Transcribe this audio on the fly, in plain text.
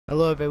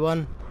Hello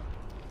everyone,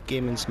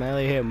 Gaming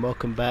Smiley here and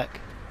welcome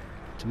back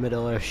to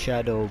Middle-earth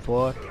Shadow of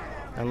War.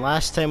 And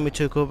last time we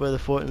took over the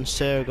fort in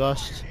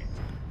Saragost.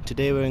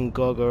 Today we're in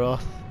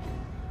Gorgoroth.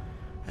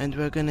 And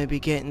we're going to be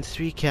getting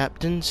 3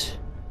 captains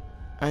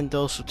and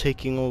also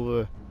taking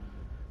over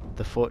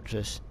the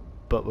fortress.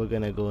 But we're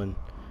going to go and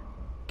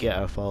get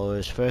our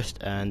followers first,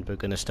 and we're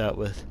going to start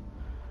with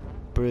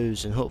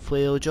Bruz, and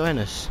hopefully he'll join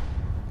us.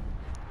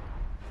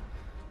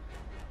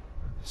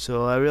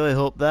 So I really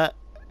hope that.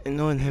 And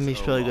knowing him,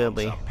 he's probably going to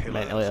be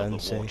mentally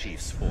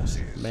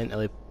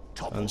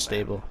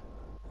unstable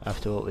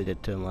after what we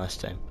did to him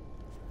last time.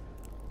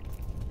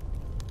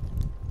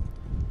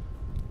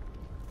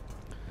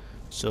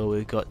 So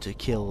we've got to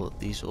kill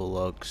these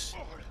Ologs.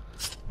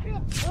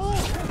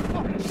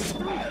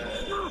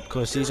 Of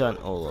course, these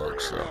aren't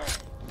Ologs, though.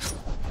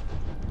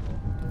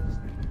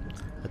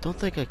 I don't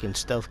think I can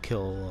stealth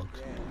kill Ologs.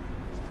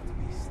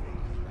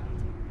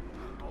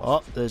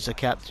 Oh, there's a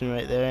captain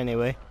right there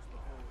anyway.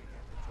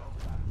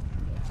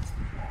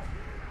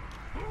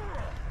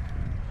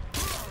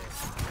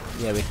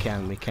 Yeah, we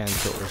can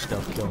totally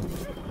stealth kill him.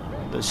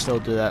 But still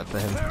do that for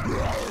him.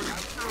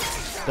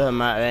 Doesn't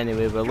matter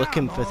anyway, we're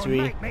looking for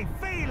 3.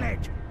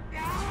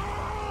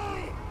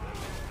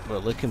 We're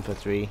looking for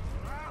 3.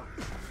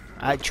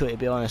 Actually, to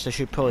be honest, I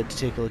should probably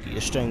take a look at your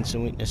strengths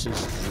and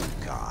weaknesses.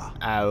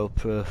 Arrow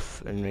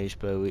proof and raised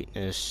bow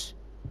weakness.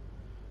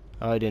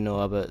 I already know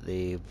about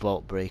the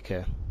vault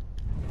breaker.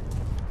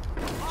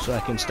 So I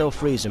can still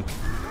freeze him.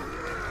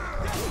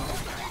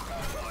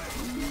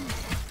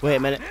 Wait a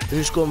minute,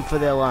 who's going for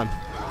the alarm?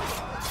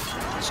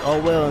 It's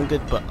all well and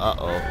good, but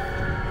uh-oh.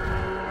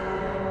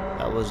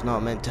 That was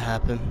not meant to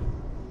happen.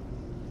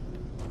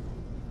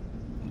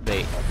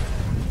 Bait.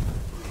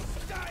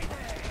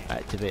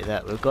 Activate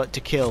that. We've got to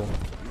kill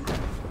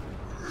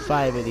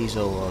 5 of these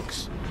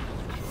Ologs.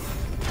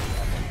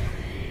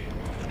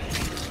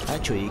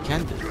 Actually, you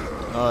can do it.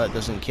 Oh, it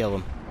doesn't kill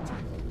them.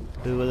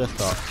 Who would have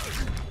thought?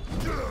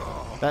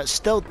 That's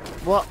still...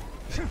 what?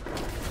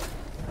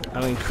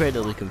 I'm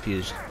incredibly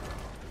confused.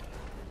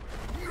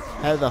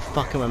 How the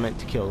fuck am I meant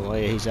to kill him? Oh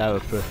yeah, he's arrow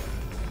proof.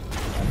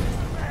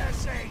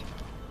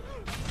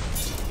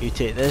 You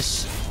take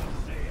this.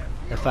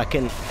 If I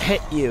can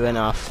hit you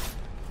enough.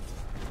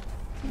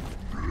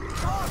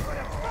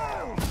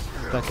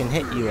 If I can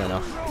hit you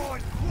enough.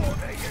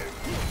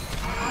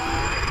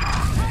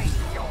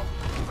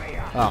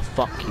 Oh,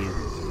 fuck you.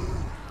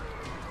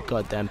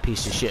 Goddamn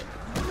piece of shit.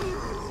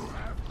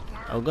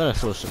 I'm gonna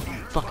throw some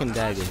fucking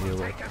daggers your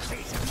way.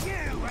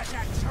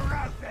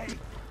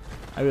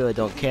 I really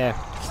don't care.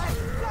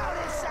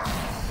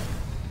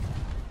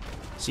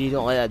 So you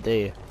don't like that, do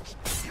you?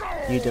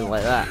 You didn't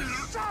like that.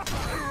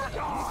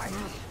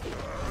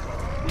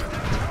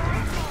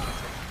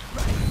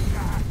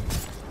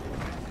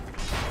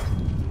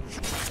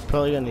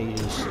 Probably gonna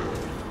use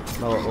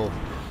my little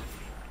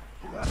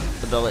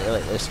ability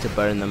like this to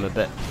burn them a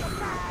bit.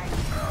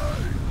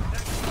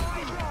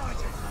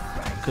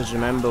 Because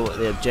remember what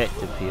the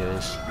objective here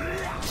is.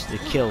 It's to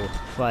kill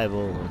 5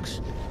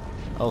 Ologs.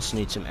 Also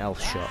need some elf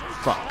shot.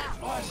 Fuck.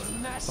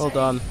 Hold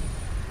on.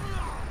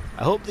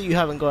 I hope that you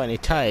haven't got any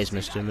ties,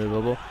 Mr.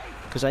 Immovable,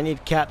 because I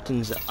need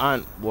captains that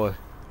aren't war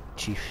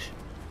chiefs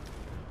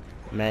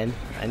men.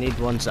 I need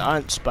ones that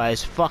aren't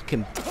spies.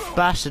 Fucking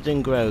bastard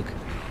and Grog.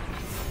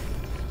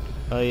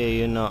 Oh yeah,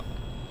 you're not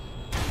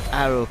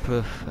arrow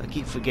proof. I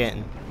keep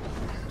forgetting.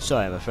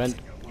 Sorry, my friend.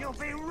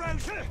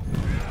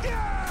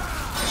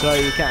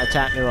 Sorry, you can't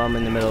attack me while I'm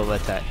in the middle of an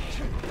attack.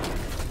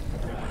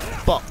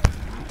 Bop.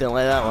 Didn't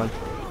like that one.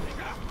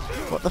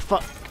 What the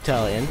fuck,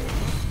 Italian?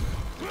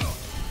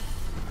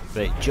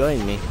 Right,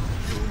 join me.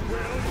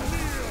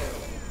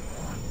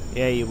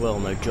 Yeah, you will.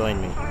 Now join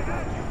me.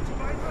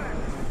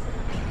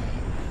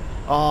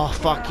 Oh,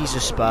 fuck, he's a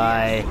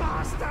spy.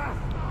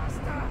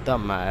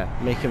 Doesn't matter.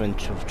 Make him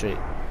infiltrate.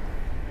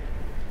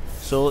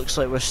 So it looks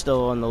like we're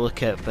still on the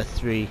lookout for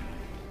 3.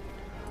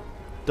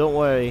 Don't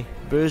worry.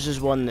 Bruz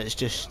is one that's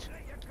just...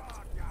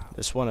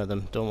 that's one of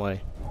them. Don't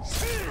worry.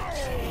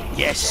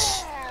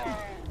 Yes!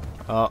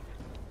 Oh.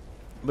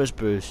 Where's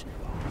Bruz?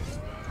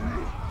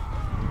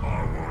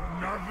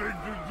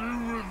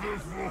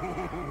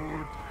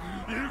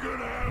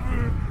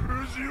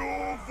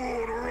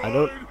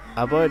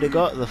 I've already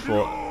got the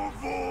fort.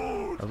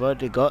 I've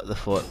already got the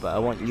fort, but I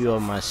want you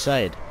on my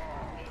side.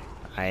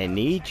 I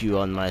need you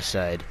on my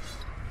side.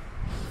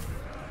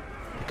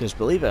 Because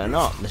believe it or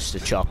not,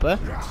 Mr. Chopper,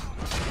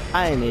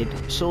 I need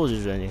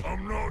soldiers on you.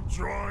 I'm not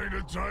trying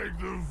to take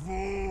the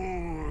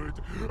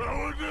fort.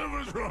 I would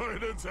never try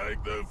to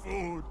take the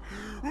fort.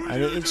 I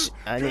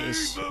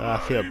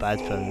feel bad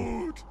for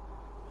him.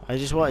 I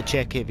just want to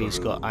check if he's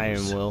got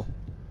iron will.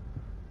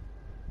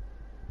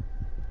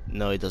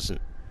 No, he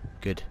doesn't.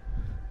 Good.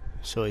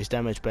 So he's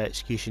damaged by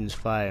executions,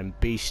 fire, and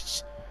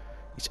beasts.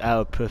 He's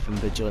arrow proof and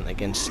vigilant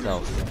against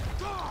stealth.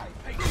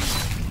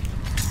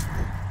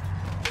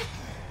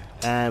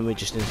 And we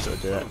just instantly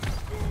do that.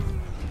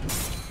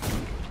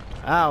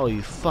 Ow,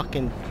 you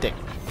fucking dick.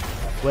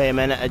 Wait a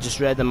minute, I just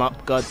read them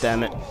up. God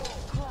damn it.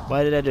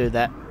 Why did I do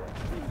that?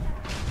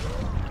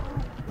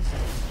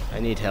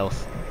 need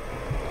health.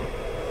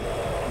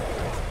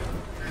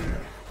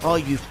 Oh,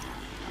 you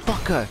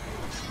fucker!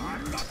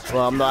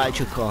 Well, I'm not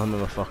actually calling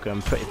him a fucker.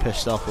 I'm pretty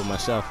pissed off with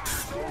myself.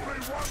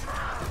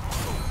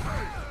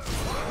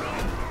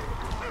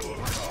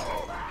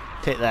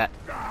 Take that.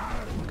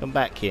 Come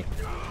back here.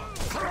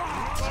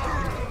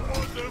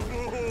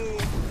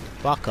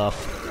 Fuck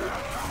off.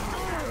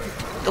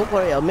 Don't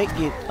worry, I'll make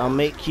you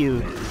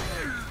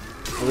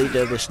the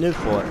leader of this new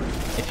fort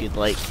if you'd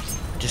like.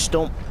 Just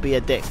don't be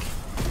a dick.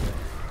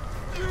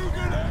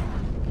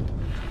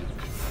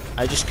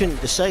 I just couldn't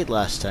decide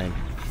last time.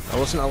 I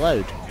wasn't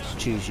allowed to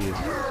choose you.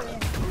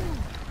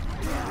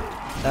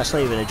 That's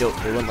not even a joke,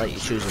 they wouldn't let you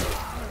choose him.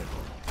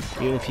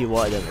 Even if you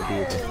wanted him to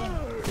be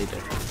the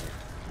leader.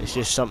 It's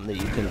just something that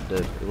you couldn't do.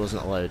 It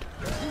wasn't allowed.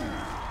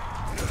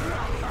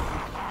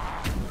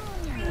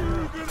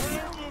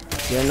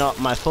 You're not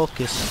my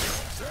focus.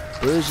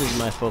 Bruz is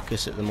my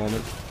focus at the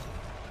moment.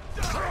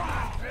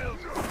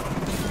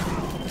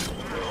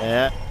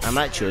 Yeah, I'm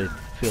actually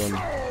feeling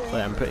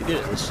like I'm pretty good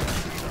at this.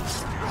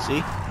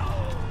 See?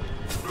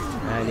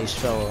 And he's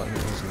fell on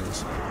his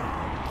knees.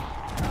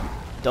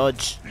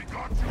 Dodge.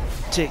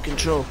 Take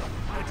control.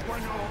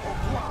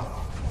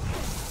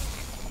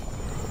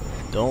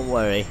 Don't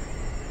worry.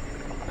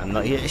 I'm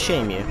not here to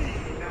shame you.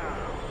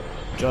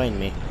 Join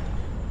me.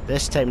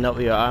 This time not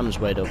with your arms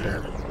wide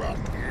open.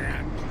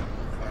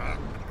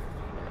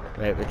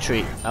 Right,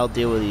 retreat. I'll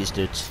deal with these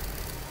dudes.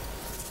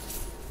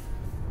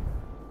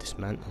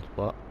 Dismantled.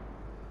 What?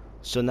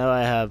 So now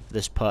I have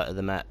this part of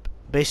the map.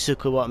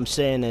 Basically what I'm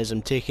saying is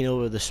I'm taking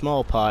over the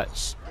small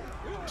parts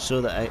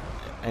so that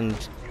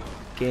and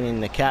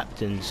gaining the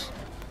captains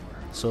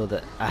so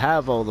that I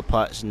have all the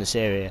parts in this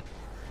area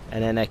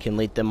and then I can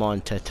lead them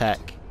on to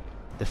attack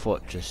the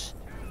fortress.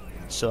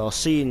 So I'll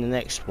see you in the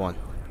next one.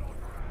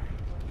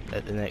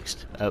 At the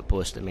next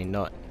outpost, I mean,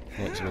 not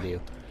next video.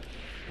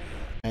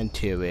 And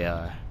here we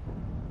are.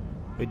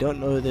 We don't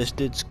know who this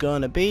dude's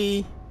gonna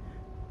be,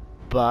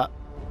 but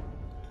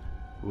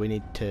we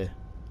need to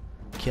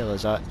kill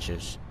his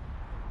archers.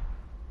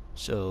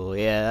 So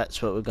yeah,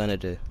 that's what we're gonna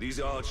do. These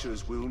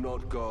archers will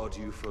not guard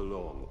you for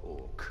long,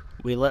 Orc.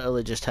 We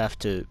literally just have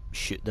to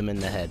shoot them in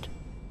the head.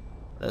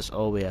 That's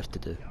all we have to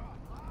do.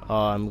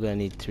 Oh, I'm gonna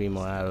need 3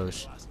 more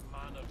arrows.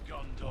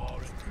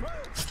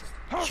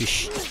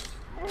 Shush.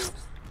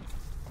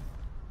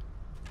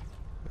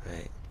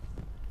 Right.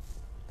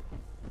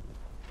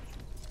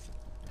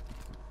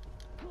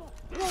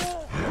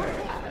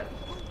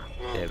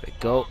 There we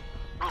go.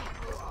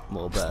 A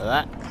little bit of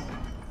that.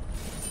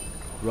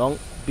 Wrong.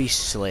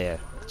 Beast Slayer.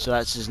 So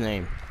that's his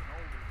name.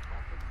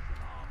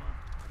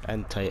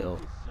 And title.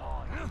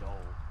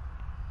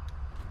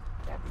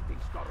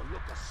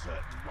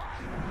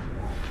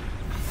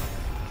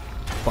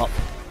 Bop.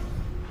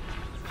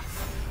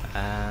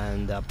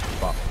 And a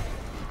bop.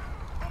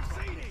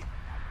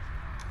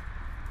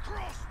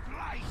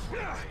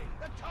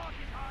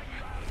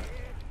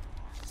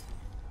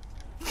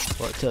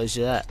 What tells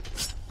you that?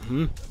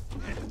 Hmm?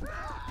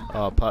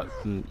 Oh, apart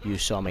from you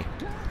saw me.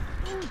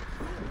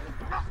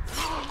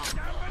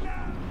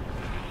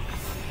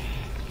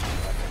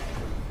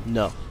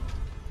 No.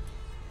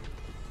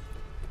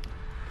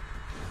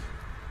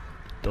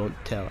 Don't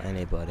tell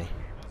anybody.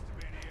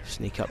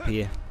 Sneak up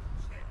here.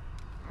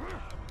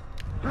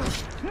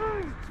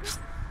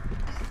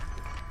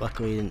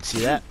 Luckily you didn't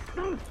see that.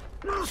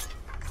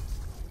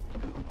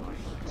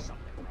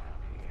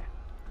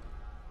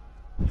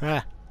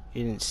 Ah,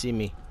 you didn't see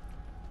me.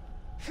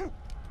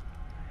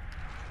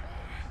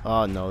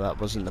 Oh no, that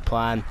wasn't the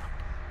plan.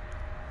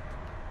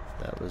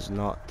 That was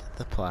not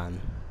the plan.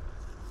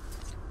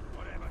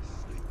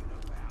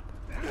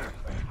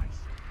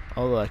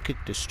 Although I could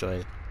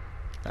destroy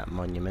that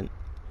monument.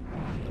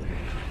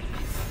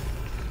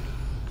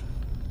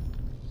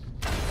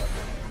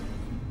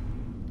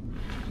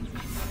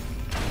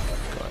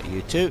 Got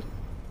you too.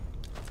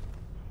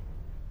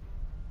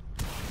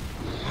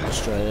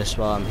 Destroy this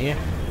while I'm here.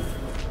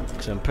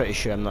 Because I'm pretty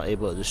sure I'm not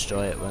able to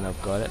destroy it when I've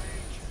got it.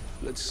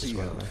 Let's see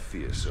how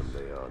fearsome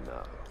they are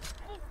now.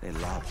 They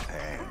love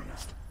pain.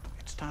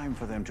 It's time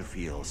for them to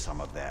feel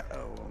some of their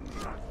own.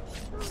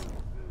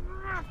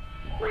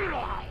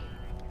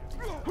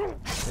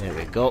 There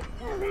we go.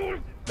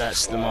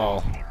 That's them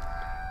all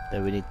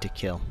that we need to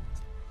kill.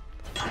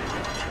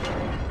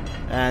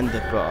 And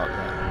they brought up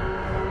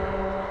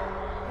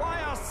that.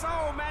 Why are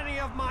so many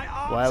of my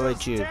archers Why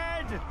would you?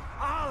 dead?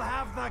 I'll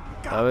have the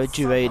guts Why would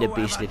you raid a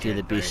beast if you're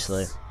the beast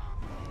slayer?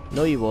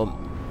 No, you won't.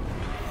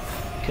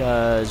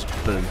 Cause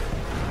boom.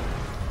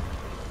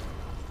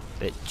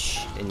 Bitch.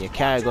 And your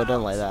cargo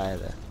don't like that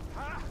either.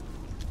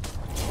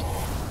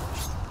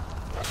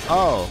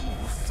 Oh.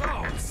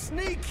 So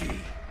sneaky.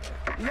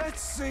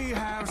 Let's see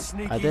how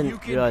sneaky I you didn't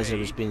can realise I be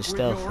was being with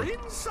stealthy.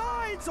 Your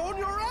insides on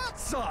your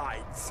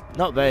outsides.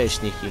 Not very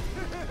sneaky.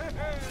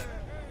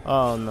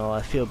 Oh no,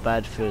 I feel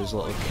bad for his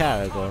little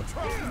cargo.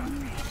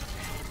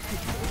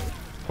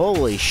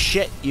 Holy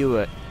shit, you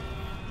were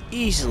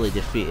easily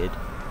defeated.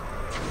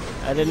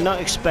 I did not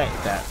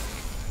expect that.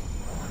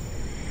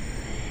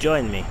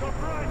 Join me.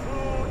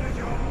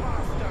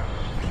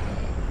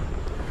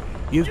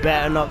 You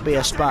better not be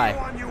a spy.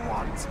 Anyone you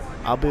want.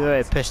 I'll be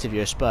very pissed if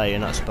you're a spy. You're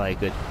not a spy.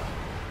 Good.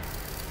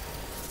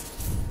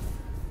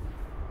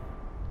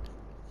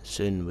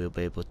 Soon we'll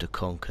be able to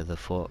conquer the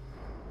fort.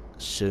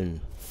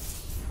 Soon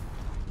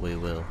we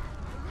will.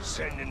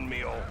 Sending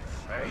me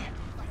off, eh?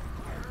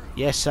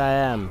 Yes, I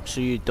am.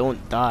 So you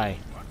don't die.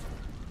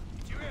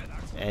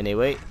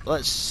 Anyway,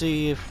 let's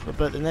see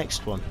about the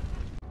next one.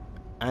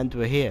 And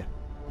we're here.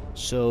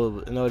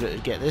 So in order to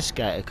get this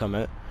guy to come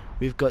out,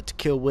 we've got to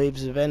kill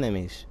waves of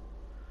enemies.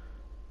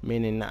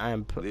 Meaning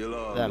that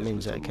that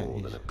means that I can't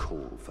use than a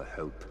call for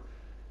help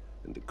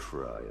and a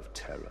cry of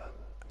terror.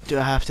 Do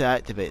I have to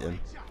activate them?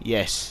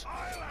 Yes.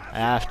 I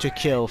have to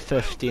kill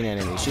 15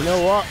 enemies. You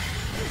know what?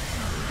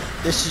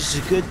 This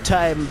is a good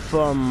time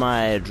for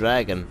my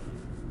dragon.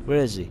 Where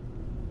is he?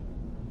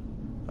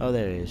 Oh,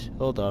 there he is.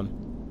 Hold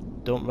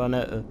on. Don't run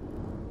out of...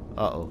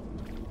 Uh-oh.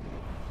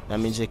 That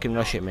means they can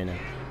rush at me now.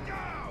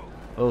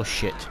 Oh,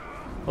 shit.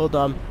 Hold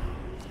on.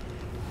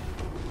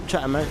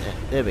 Try to mount it.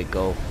 There we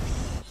go.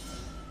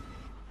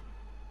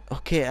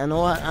 Okay, I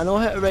know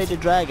how to ride a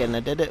dragon. I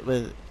did it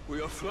with...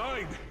 We are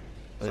flying.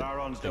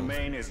 Sauron's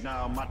domain is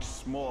now much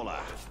smaller.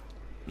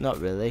 Not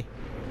really.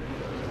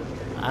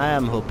 I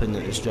am hoping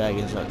that this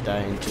dragon's not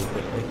dying too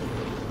quickly.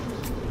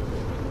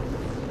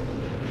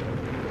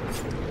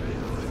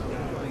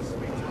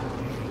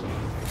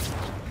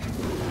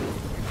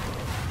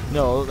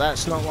 No,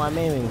 that's not what I'm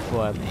aiming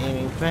for. I'm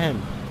aiming for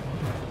him.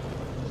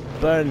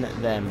 Burn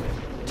them.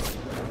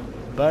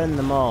 Burn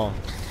them all.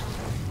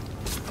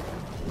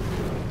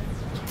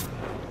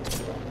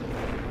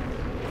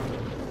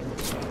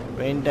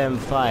 Rain down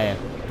fire.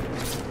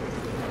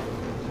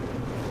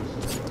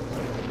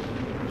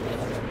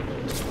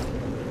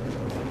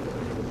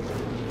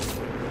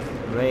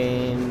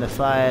 Rain the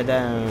fire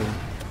down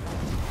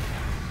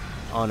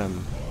on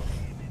him.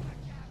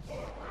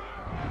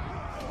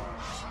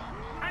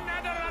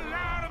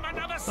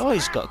 Oh,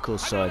 he's got a cool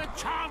sword.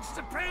 Chance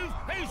to prove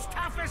who's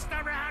toughest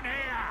around here.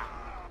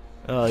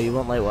 Oh, you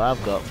won't like what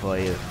I've got for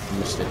you,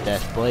 Mr.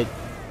 Deathblade.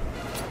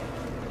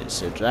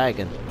 It's a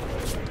dragon.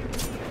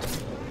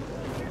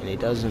 And he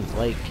doesn't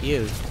like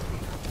you.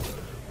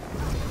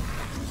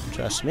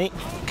 Trust me,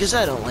 because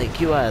I don't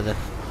like you either.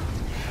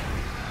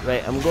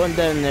 Right, I'm going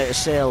down there to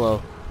say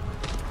hello.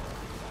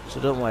 So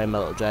don't worry, my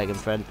little dragon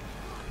friend.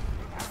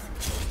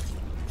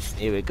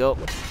 Here we go.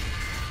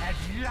 At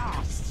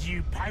last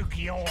you poke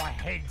your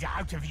head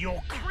out of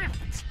your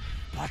crypt,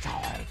 but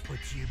I'll put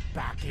you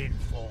back in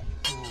for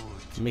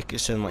good. Make it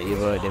sound like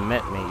you've already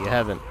met me. You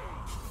haven't.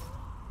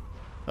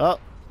 Oh.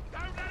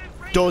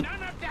 Don't.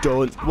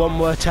 One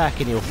more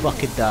attack and you'll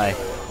fucking die.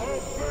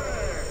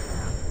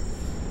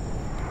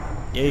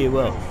 Yeah, you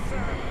will.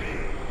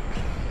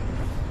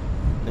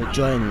 Now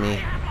join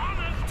me.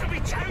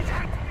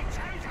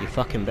 You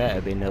fucking better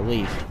be. Now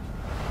leave.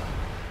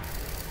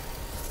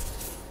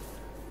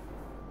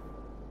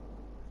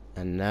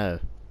 And now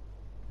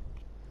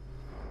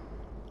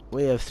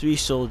we have 3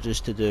 soldiers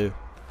to do.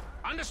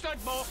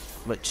 Understood, boss.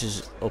 Which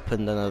has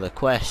opened another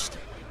quest.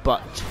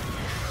 But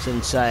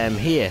since I am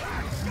here,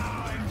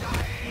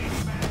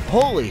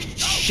 holy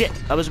shit!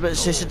 I was about to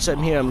say since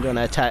I'm here, I'm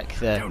gonna attack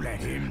Don't let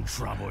him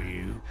trouble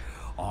you.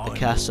 the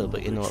castle.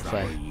 But you know what?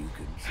 Fine.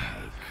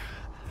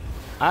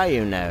 Are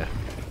you now?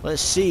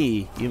 Let's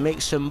see. You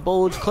make some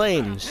bold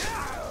claims.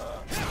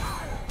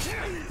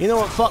 You know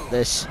what? Fuck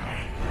this.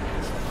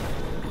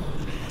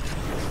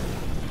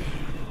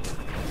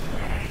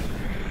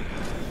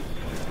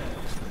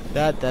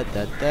 Da da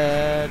da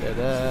da da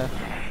da.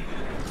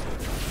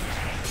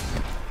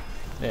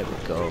 There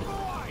we go.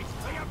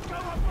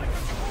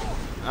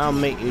 I'll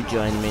make you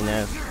join me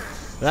now.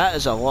 That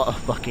is a lot of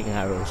fucking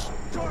arrows.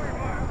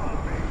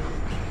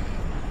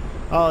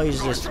 Oh,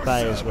 he's a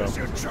spy as well.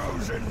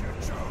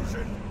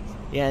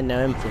 Yeah, now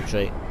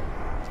infiltrate.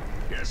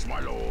 Yes, my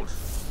lord.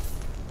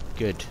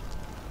 Good.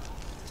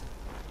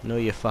 Know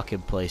your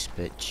fucking place,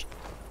 bitch.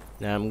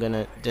 Now I'm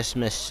gonna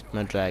dismiss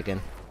my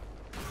dragon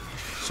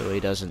so he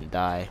doesn't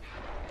die.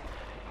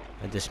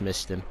 I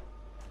dismissed him.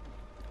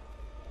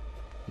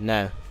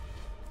 Now,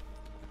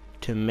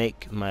 to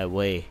make my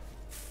way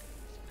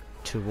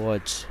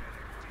towards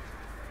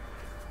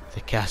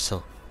the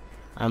castle.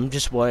 I'm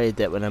just worried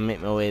that when I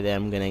make my way there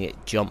I'm gonna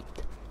get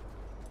jumped.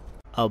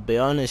 I'll be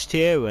honest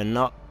here, we're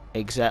not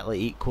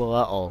exactly equal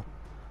at all,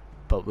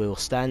 but we'll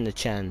stand a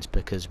chance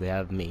because we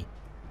have me.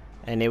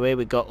 Anyway,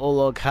 we got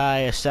Olog High,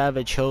 a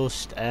savage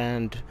host,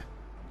 and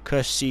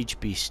Cursed Siege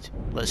Beast.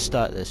 Let's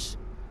start this.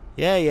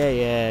 Yeah,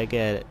 I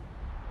get it.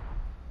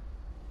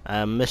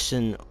 I'm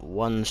missing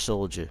 1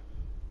 soldier.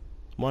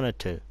 1 or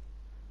 2.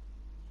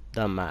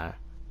 Doesn't matter.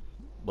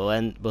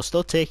 We'll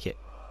still take it.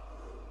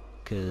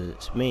 Cause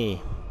it's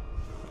me.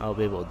 I'll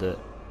be able to do it.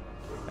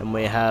 And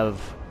we have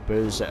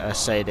Bruz at our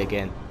side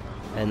again.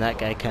 And that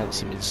guy can't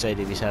seem to decide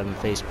if he's having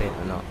face paint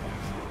or not.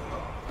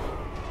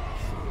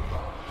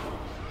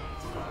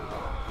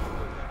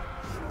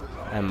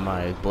 And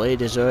my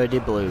blade is already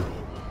blue.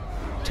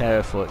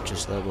 Terror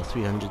Fortress level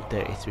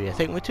 333. I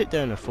think we took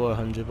down a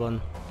 400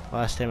 one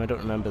last time. I don't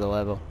remember the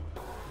level.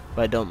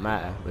 But it don't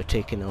matter. We're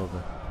taking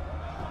over.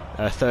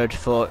 Our third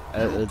fort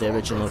out of the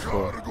original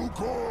four.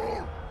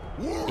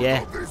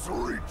 Yeah. This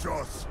reach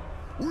us.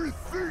 We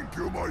think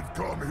you might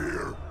come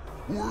here.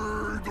 We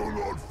do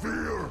not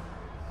fear.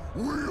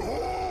 We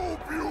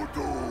hope you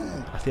do.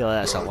 I feel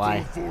like that's a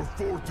lie. For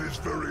fort is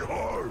very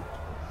hard.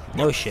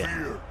 No Much shit.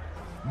 Fear,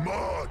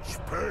 much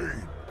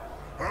pain.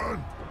 And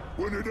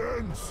when it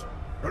ends,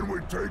 and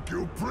we take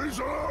you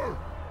prisoner,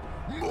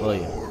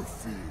 more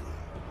fear,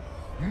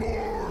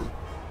 more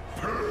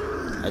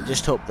pain. I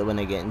just hope that when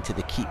I get into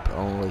the keep,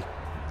 only.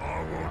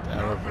 I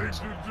want nothing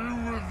to do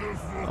with the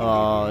fort.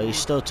 Oh, he's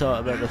still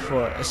talking about the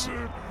fort. It's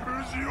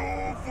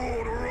your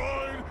fort,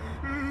 alright?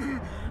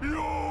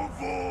 Your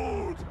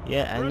fort.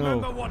 Yeah, I know.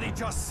 Remember what he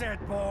just said,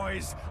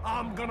 boys.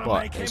 I'm gonna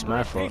But make it's him my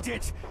repeat fault.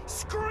 it,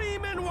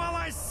 screaming while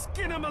I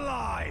skin him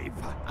alive.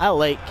 I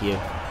like you.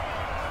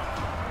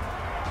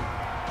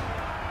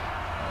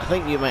 I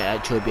think you might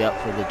actually be up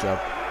for the job.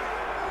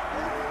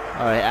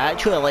 Alright, I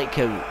actually like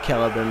how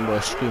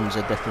Celebrimbor screams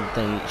a different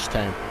thing each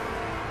time.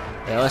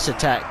 Yeah, let's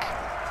attack.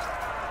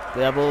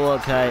 We have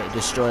Olokai to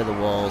destroy the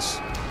walls.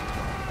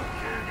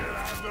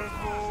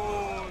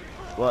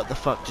 What the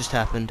fuck just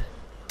happened?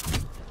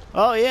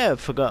 Oh yeah, I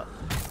forgot.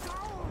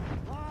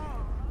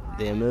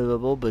 The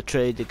immovable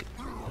betrayed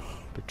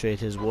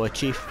his war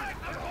chief.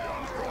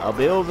 I'll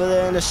be over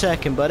there in a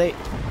second, buddy.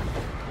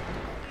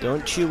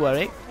 Don't you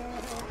worry.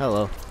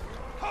 Hello.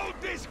 Hold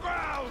this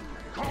ground.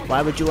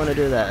 Why would you want to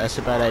do that? That's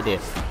a bad idea.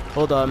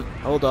 Hold on,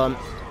 hold on.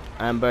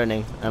 I'm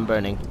burning, I'm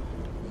burning.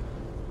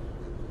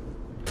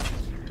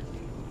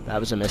 That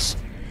was a miss.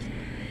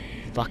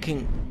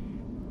 Fucking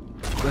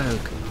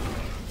rogue.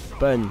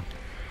 Burn.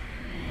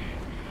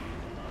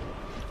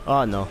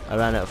 Oh no, I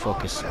ran out of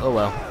focus. Oh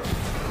well.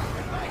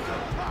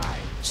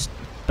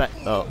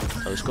 Oh,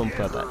 I was going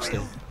for a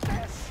backstab.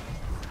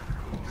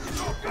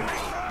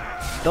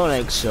 Don't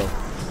think so.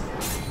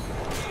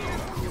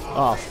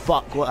 Oh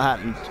fuck, what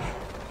happened?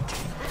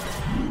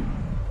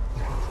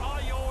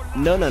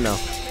 No, no, no.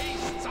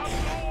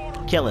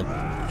 Kill him.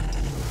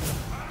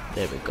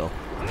 There we go.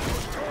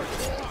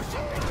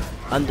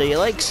 Under your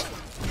legs.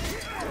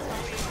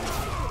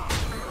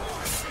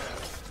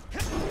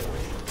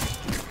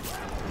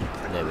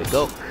 There we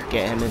go.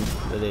 Get him in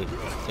for the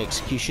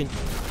execution.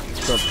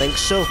 Don't think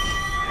so.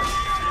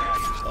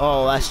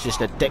 Oh, that's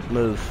just a dick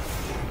move.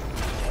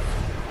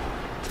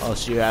 Oh,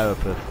 so you're arrow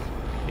proof.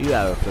 Are you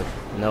arrow proof?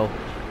 No.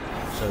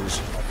 So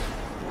just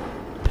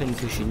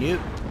pincushion you.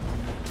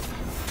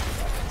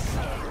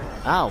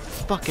 Ow,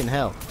 fucking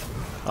hell.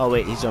 Oh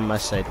wait, he's on my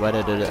side. Why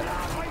did I do that?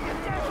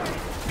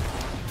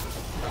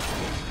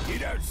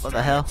 What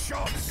the hell?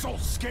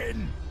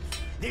 Skin.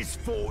 This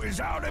fort is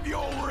out of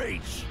your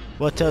reach.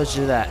 What tells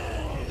you that,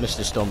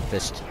 Mr.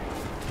 Stormfist?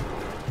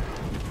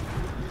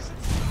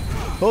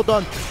 Hold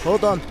on,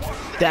 hold on.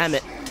 Damn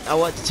it. I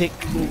want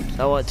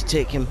to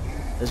take him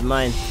as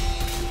mine.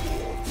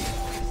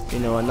 You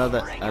know,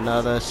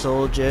 another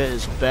soldier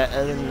is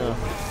better than no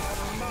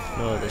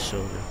other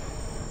soldier.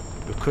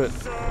 Recruit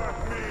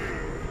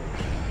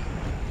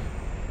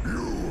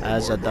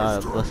as a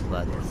Dark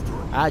Lad.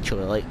 I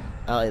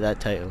like that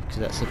title because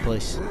that's the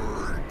place.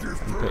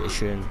 I'm pretty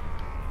sure in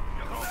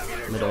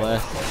Middle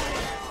Earth.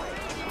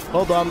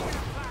 Hold on,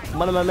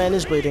 one of my men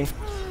is bleeding,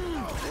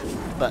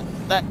 but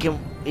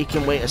he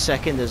can wait a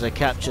second as I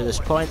capture this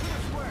point.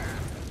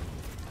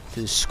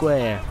 To the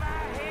square.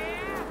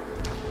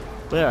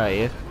 Where are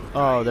you?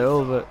 Oh, they're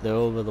over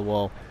the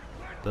wall.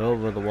 They're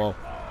over the wall.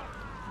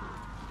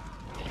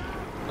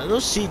 Are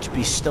those siege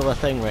beasts still a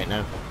thing right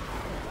now?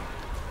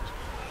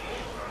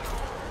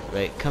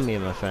 Right, come here,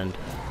 my friend.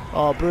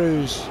 Oh,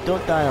 Bruz,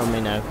 don't die on me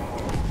now.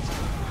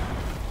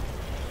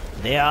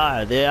 They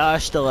are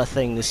still a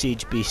thing, the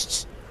siege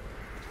beasts.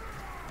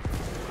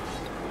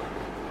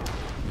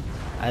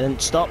 I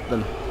didn't stop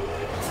them.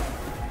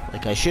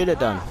 Like I should have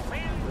done.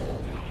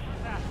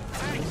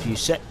 If you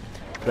sit...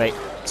 Right,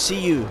 see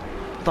you,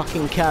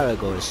 fucking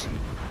Caragors.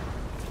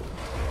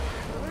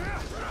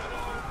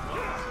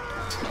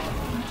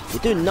 You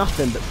do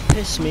nothing but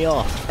piss me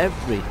off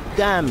every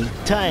damn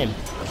time.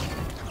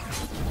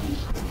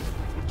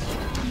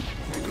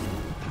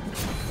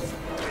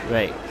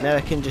 Right, now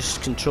I can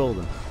just control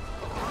them.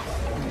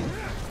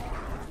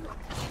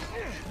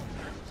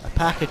 A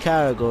pack of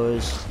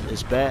Caragors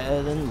is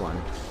better than one.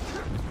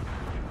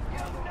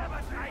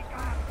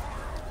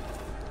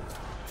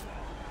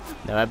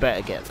 Now I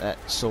better get that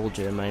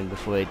soldier in mind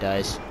before he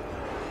dies.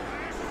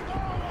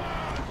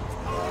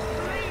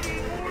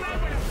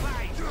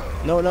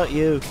 No, not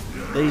you.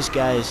 These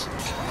guys.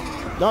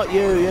 Not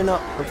you, you're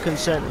not of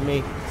concern to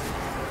me.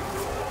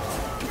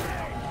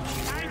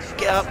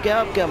 Get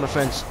up, my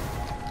friends.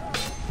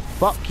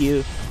 Fuck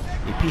you,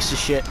 you piece of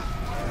shit.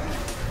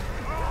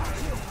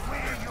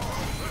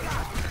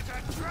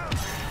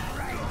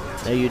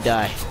 Now you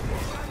die.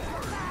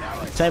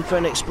 Time for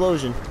an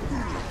explosion.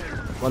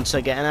 Once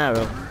I get an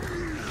arrow.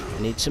 I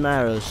need some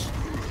arrows.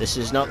 This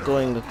is not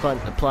going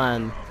according to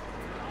plan.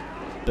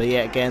 But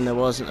yet again, there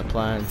wasn't a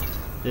plan.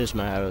 There's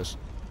my arrows.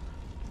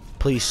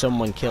 Please,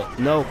 someone kill.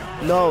 No,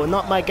 no,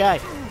 not my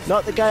guy.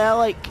 Not the guy I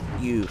like.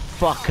 You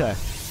fucker.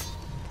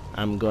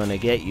 I'm gonna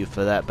get you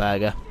for that,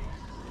 bagger.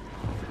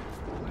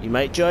 You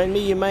might join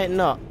me, you might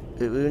not.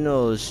 Who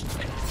knows?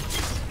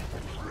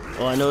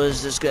 All I know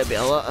is there's gonna be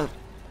a lot of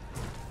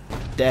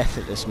death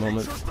at this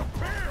moment.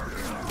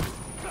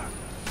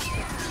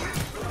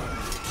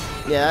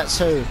 Yeah, that's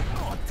how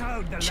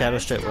Shadow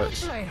Strike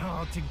works.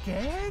 Hard to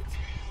get,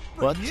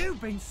 but What? You've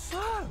been so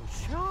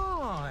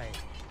shy.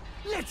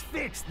 Let's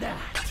fix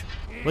that.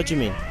 What do you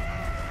mean?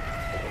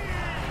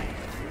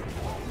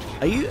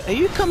 Are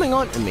you coming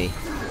on to me?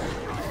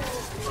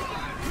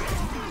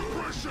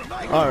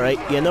 Alright,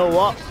 you know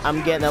what?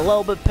 I'm getting a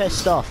little bit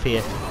pissed off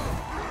here.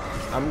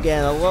 I'm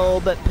getting a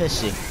little bit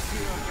pissy.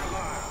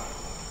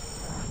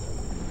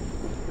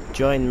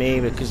 Join me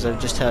because I've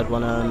just had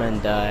one of our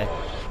men die.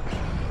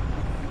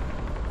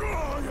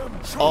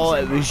 Oh,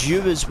 it was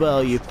you as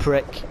well, you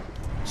prick.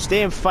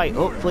 Stay and fight,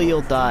 hopefully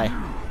you'll die.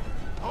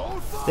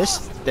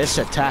 This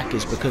attack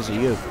is because of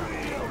you.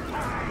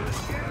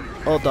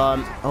 Hold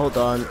on,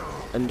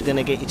 I'm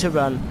gonna get you to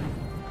run.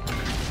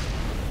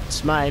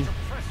 It's mine.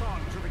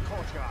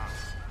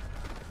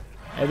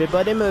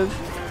 Everybody move.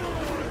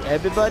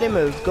 Everybody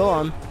move, go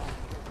on.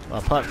 Well,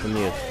 apart from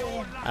you.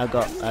 I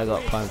got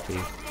a plan for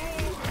you.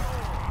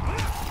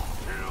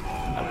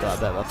 I've got a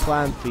bit of a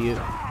plan for you.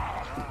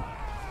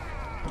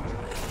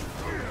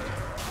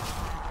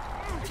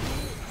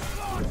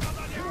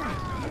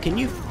 Can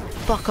you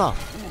fuck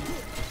off?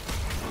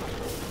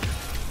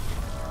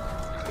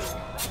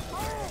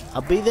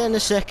 I'll be there in a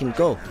second,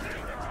 go.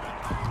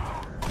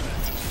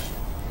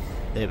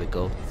 There we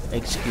go.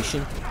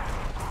 Execution.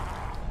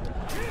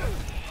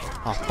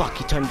 Oh fuck,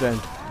 he turned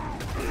round.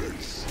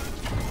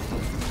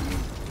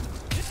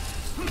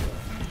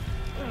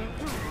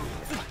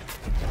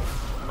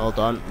 Hold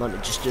on, let me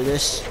just do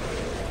this.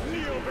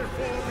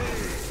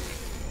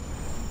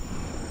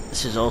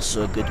 This is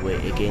also a good way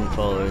to gain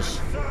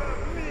followers.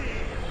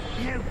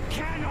 You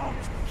cannot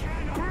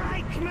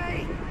break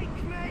me.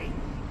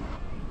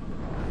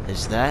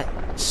 Is that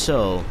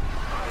so?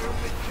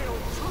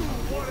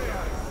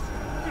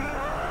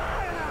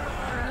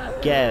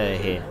 Get out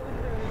of here.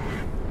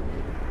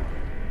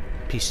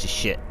 Piece of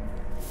shit.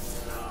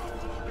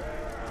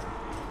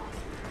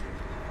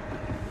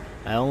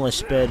 I only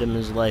spared him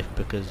his life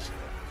because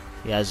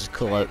he has a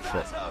cool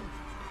outfit.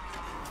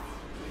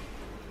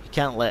 You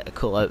can't let a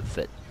cool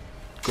outfit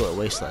go to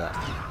waste like that.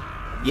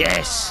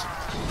 Yes!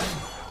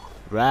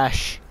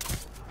 Rash.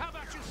 I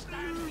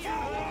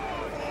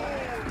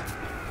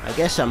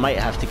guess I might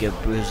have to give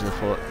Bruz the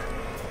fort.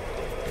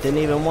 Didn't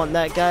even want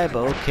that guy,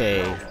 but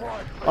okay.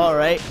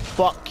 Alright,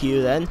 fuck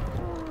you then.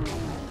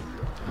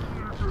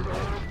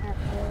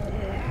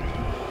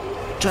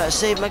 Try to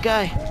save my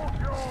guy.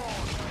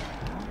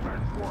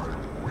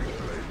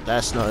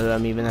 That's not who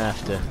I'm even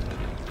after.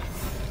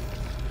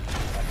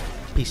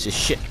 Piece of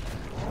shit.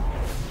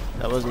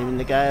 That wasn't even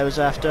the guy I was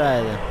after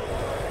either.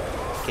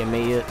 Give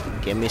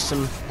me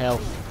some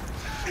health.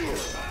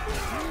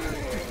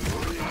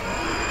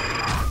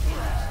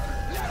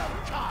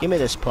 Give me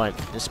this point.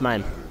 It's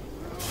mine.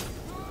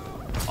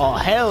 Oh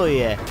hell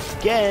yeah!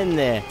 Get in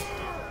there.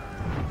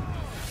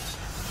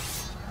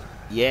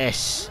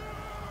 Yes.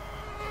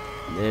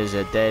 There's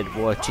a dead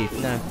war chief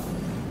now.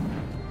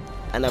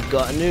 And I've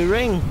got a new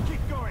ring.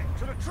 Keep going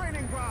to the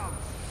training grounds.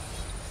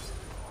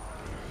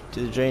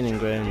 To the training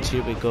grounds.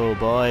 Here we go,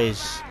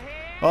 boys.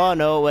 Oh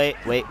no, wait.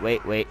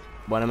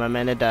 One of my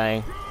men are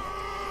dying.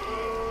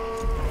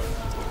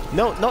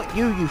 No, not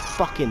you, you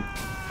fucking...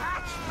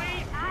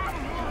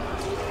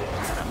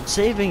 I'm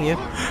saving you.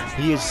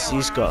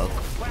 He's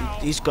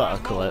got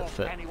a cool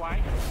outfit.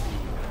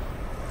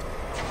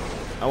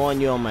 I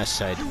want you on my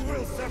side.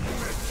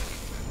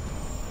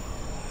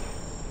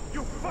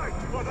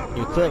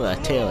 You're clearly a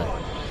tailor.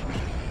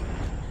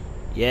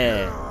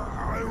 Yeah.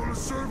 I will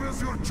serve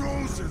as your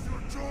chosen.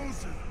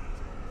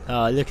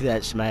 Oh, look at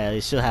that smile.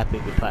 He's so happy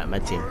to be part of my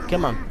team.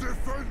 Come on.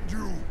 Defend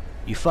you.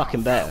 You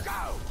fucking better.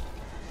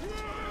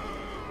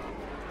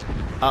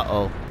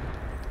 Uh-oh.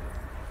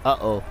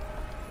 Uh-oh.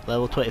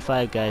 Level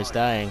 25 guy's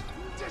dying.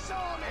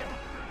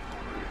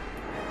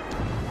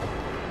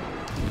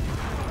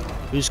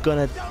 Who's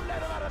gonna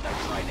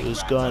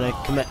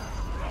commit?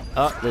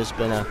 Oh, there's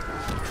been a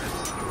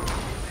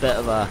bit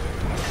of a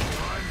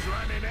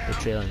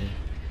betrayal here.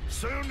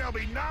 Soon there'll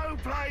be no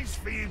place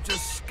for you to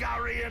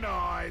scurry and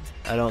hide.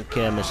 I don't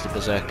care, Mr.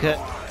 Berserker.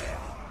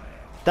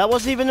 That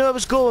wasn't even who I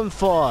was going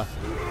for.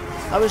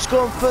 I was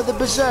going for the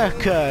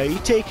Berserker. Are you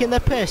taking the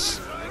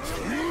piss?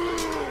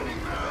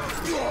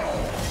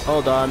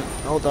 Hold on.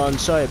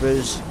 Sorry,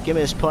 Bruz. Give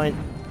me this point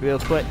real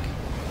quick.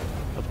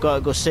 I've got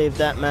to go save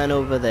that man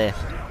over there.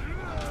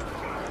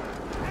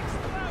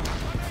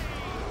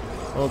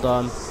 Hold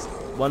on.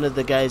 One of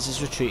the guys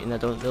is retreating. I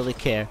don't really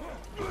care.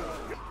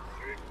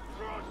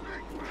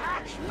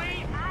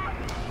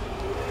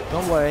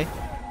 Don't worry.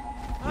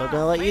 I'm not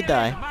gonna let you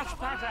die.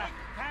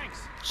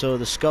 So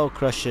the Skull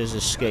Crushers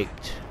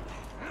escaped.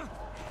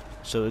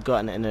 So we've got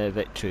an inner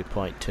victory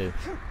point too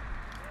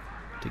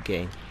to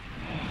gain.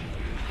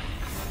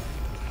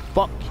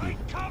 Fuck you.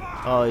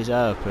 Oh, he's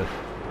arrow proof.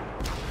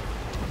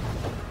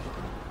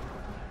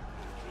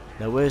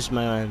 Now where's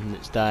my man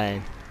that's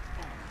dying?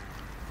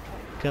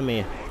 Come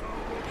here.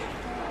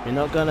 You're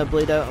not gonna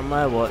bleed out on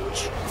my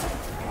watch.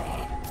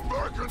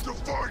 Back into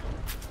fight!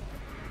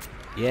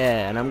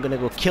 Yeah, and I'm gonna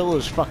go kill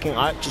those fucking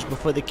archers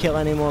before they kill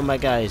any more of my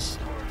guys.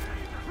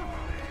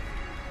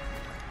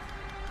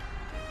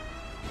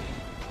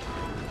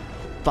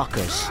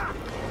 Fuckers.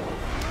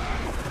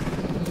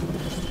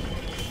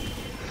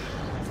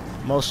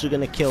 I'm also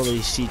gonna kill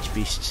these siege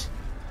beasts.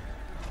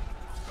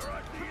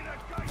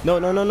 No,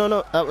 no, no, no,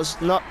 no. That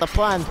was not the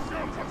plan.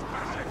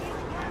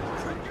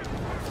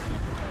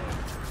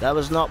 That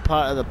was not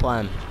part of the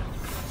plan.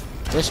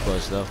 This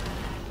was, though.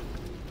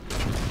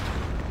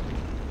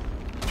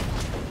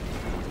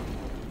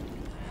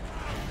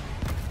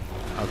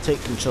 I'll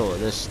take control of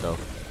this, though.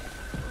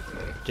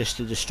 Just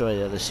to destroy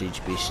the other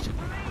siege beast.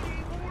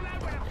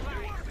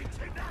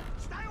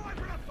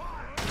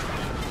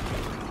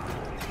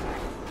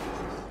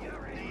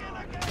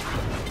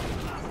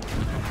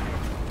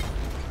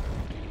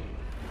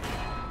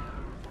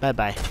 Bye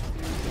bye.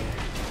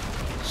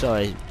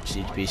 Sorry,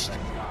 siege beast.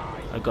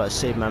 I've got to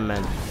save my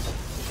men.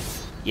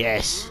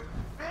 Yes!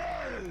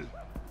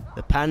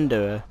 The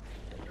panderer.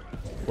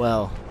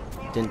 Well,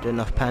 didn't do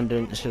enough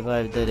pandering to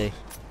survive, did he?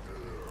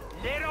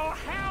 Little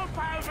help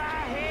over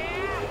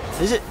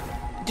here. Is it?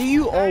 Do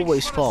you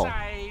always fall?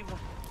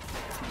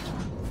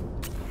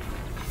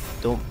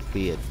 Don't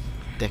be a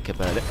dick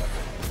about it.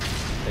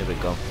 There we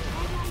go.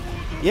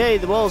 Yay,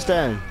 the wall's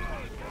down!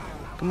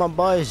 Come on,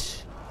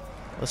 boys.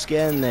 Let's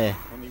get in there.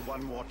 Only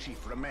one more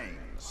chief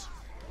remains.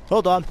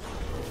 Hold on.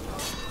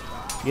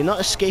 You're not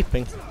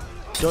escaping.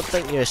 Don't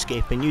think you're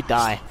escaping. You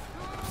die.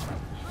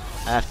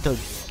 I have to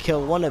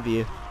kill one of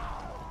you.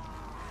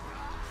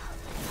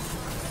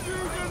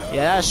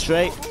 Yeah, that's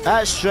straight.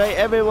 That's straight.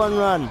 Everyone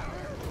run.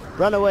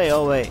 Run away.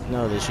 Oh, wait.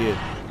 No, there's you.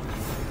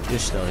 You're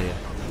still here.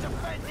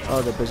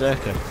 Oh, the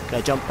berserker. Can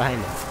I jump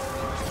behind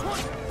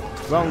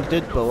him? Wrong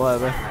dude, but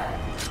whatever.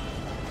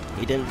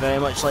 He didn't very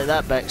much like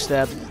that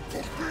backstab.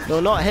 No,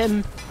 not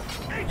him.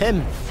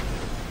 Him.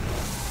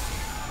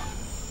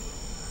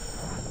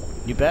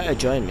 You better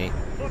join me.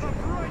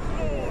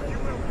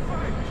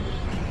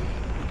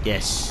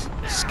 Yes.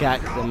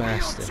 Skak the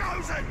master.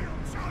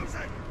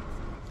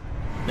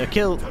 Now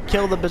kill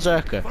the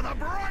berserker.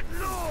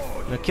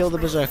 Now kill the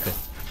berserker.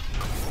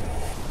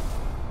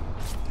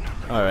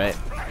 Alright.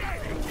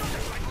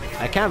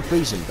 I can't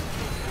freeze him, but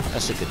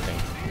that's a good thing.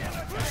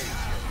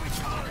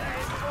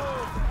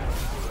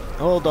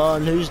 Hold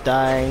on, who's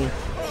dying?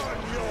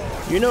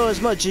 You know,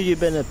 as much as you've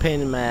been a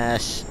pain in my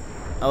ass,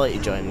 I'll let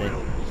you join me.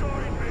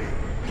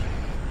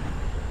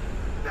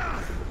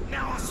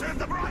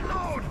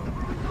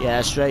 Yeah,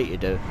 that's right, you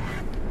do.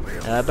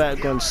 I better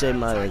go and save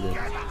my other dude.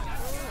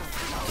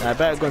 I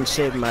better go and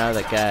save my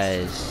other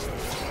guys.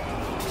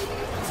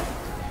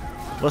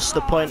 What's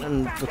the point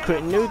in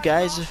recruiting new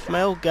guys if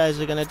my old guys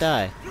are gonna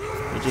die?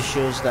 It just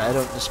shows that I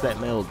don't respect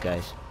my old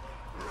guys.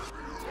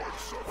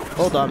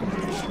 Hold on.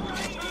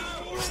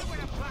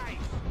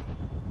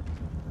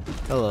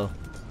 Hello.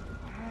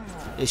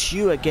 It's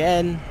you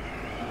again.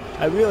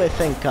 I really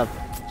think I've...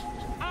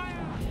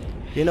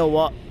 You know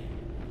what?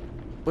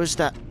 Where's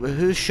that?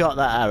 Who shot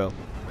that arrow?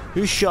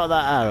 Who shot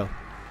that arrow?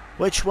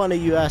 Which one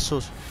of you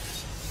assholes?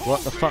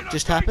 What the fuck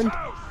just happened?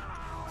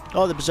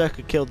 Oh, the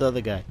berserker killed the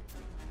other guy.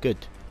 Good.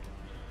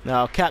 Now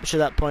I'll capture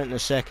that point in a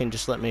second.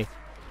 Just let me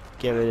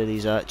get rid of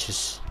these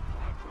archers.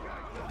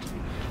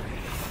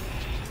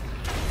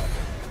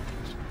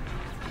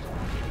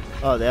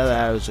 Oh, the other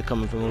arrows are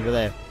coming from over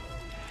there.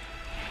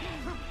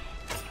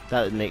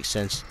 That would make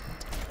sense.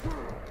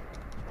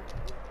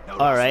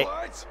 Alright.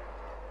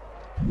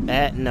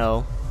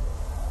 No.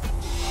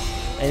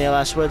 Any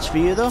last words for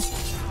you, though?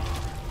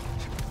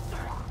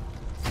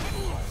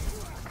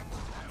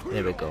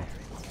 There we go.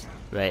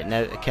 Right,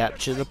 now to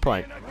capture the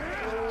point.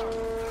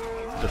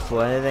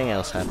 Before anything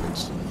else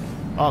happens.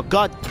 Oh,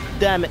 god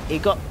damn it. He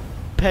got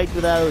pegged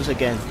with arrows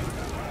again.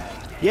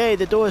 Yay,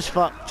 the door's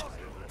fucked.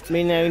 I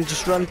mean, I can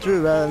just run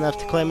through rather than have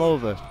to climb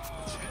over.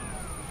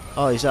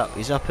 Oh, he's up.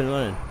 He's up and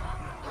running.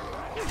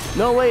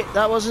 No, wait,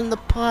 that wasn't the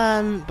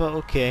plan, but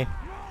okay.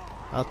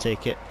 I'll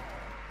take it.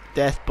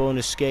 Deathbone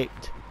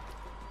escaped.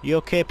 You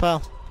okay,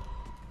 pal?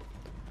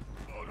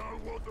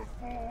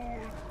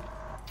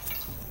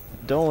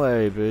 Don't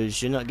worry,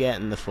 Bruz, you're not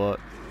getting the fort.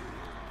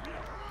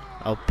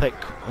 I'll pick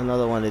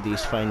another one of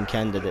these fine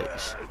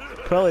candidates.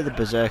 Probably the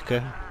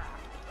berserker.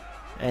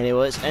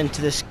 Anyway, let's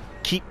enter this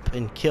keep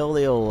and kill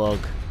the old log.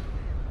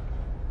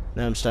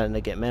 Now I'm starting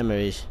to get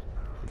memories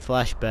and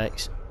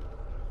flashbacks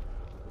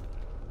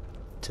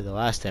to the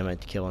last time I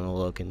had to kill an old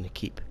log in the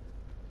keep.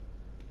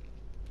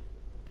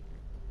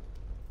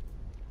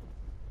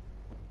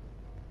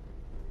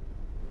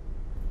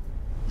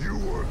 You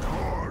worked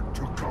hard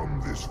to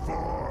come this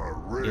far,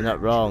 Ray. You're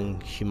not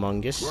wrong,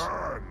 humongous.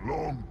 Plan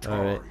long time.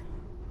 Alright.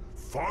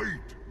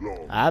 Fight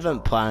long I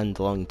haven't planned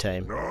a long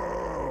time.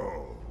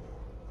 No.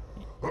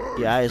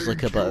 Your eyes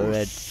look a bit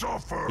red.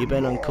 You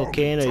been on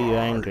cocaine or are you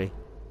angry?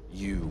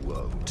 You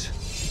won't.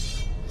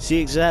 See,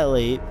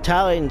 exactly.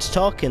 Talion's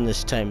talking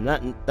this time.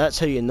 That's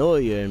how you know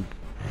you're in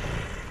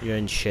you're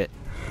in shit.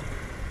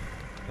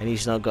 And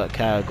he's not got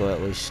cargo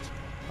at least.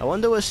 I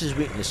wonder what's his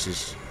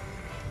weaknesses.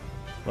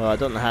 Well, I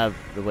don't have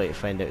the way to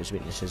find out his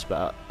weaknesses,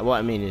 but what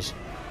I mean is,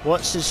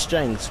 what's his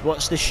strengths?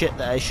 What's the shit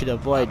that I should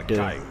avoid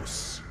doing?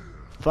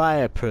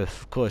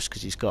 Fireproof, of course,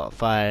 because he's got a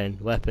fire and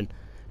weapon.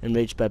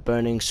 Enraged by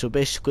burning. So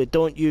basically,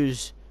 don't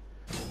use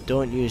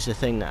the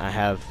thing that I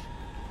have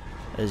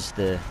as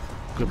the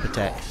group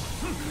attack.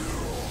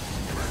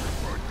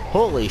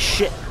 Holy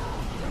shit!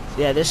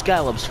 Yeah, this guy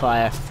loves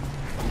fire.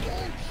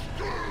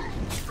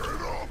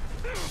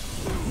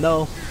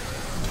 No.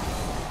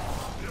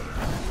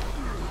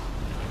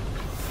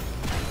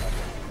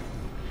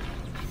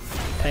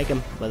 Peg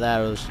him with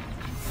arrows.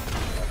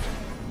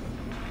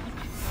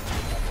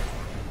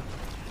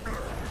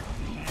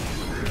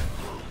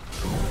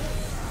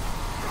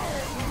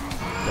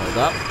 Build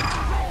up.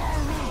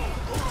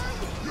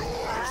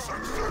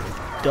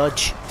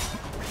 Dodge.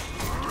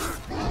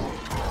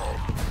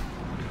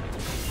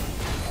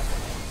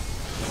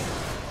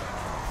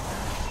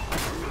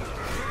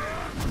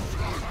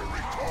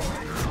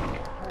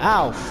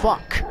 Ow,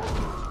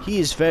 fuck! He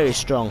is very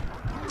strong.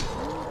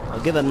 I'll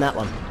give him that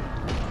one.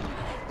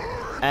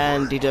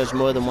 And he does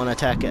more than one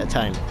attack at a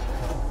time.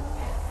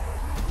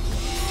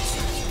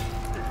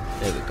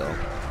 There we go.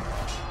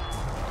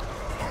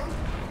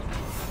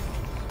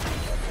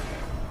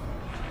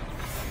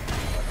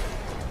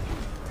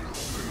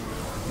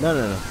 No,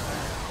 no, no.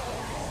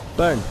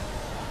 Burn.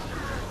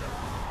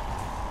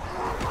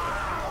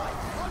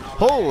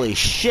 Holy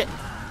shit!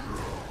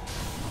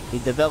 He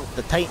developed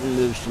the Titan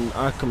moves from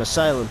Arkham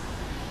Asylum.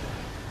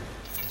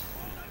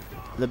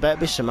 There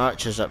better be some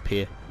archers up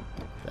here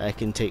that I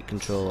can take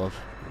control of.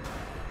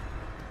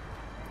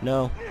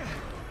 No.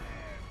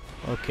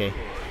 Okay.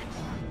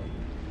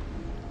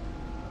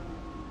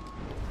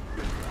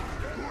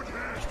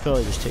 Should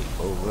probably just take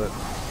over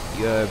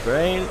your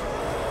brain.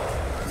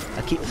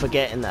 I keep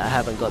forgetting that I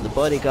haven't got the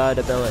bodyguard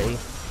ability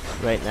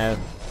right now.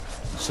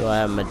 So I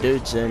have my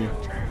dudes in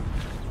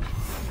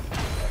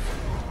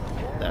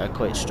that are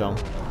quite strong.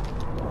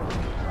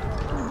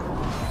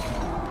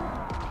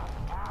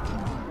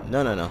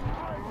 No, no, no.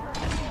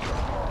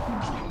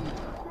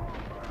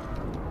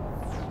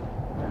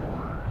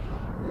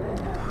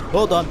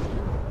 Hold on.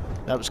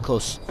 That was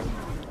close.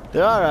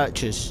 There are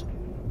archers.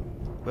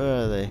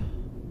 Where are they?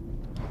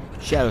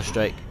 Shadow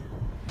Strike.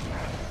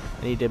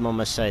 I need him on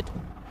my side.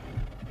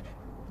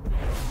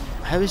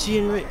 How is he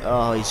in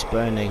oh, he's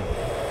burning.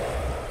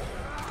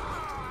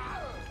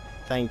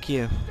 Thank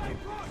you.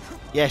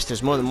 Yes,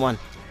 there's more than one.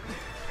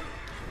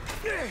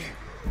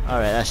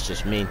 Alright, that's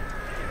just mean.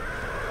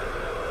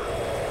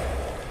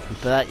 And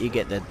for that you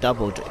get the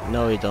double drain.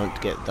 No, you don't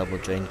get double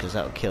drain because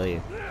that'll kill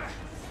you.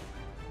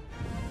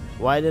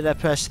 Why did I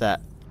press that?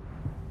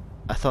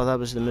 I thought that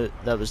was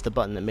the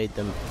button that made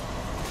them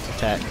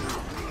attack.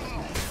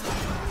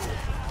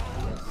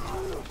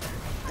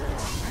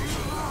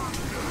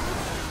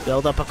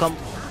 Build up a combo.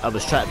 I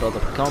was trying to build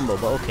up a combo,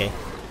 but okay.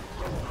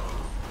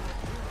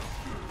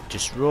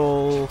 Just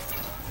roll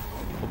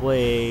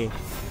away.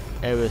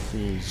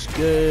 Everything's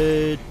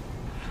good.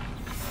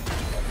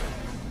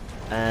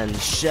 And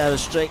Shadow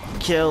Strike,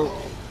 kill.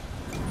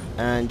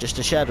 And just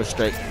a Shadow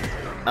Strike.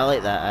 I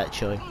like that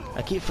actually.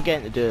 I keep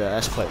forgetting to do that,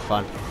 that's quite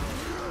fun.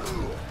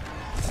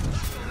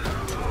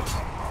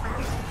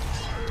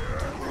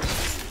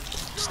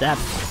 Stab.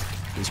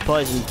 He's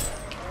poisoned.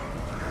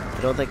 I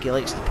don't think he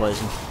likes the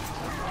poison.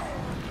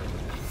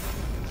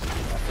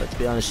 But to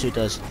be honest, who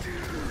does?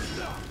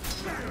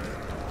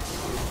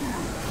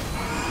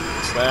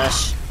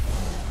 Slash.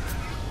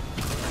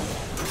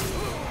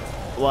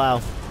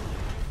 Wow.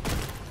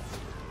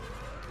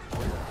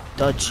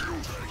 Dodge.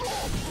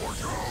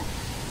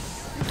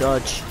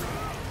 Dodge.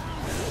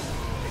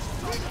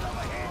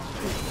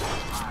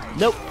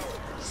 Nope.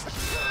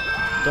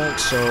 Don't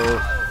so.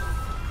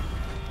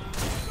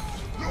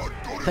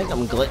 I think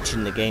I'm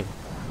glitching the game.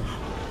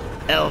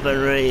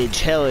 Elven Rage,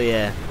 hell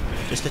yeah.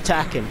 Just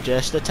attack him,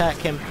 just attack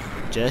him.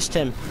 Just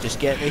him. Just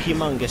get the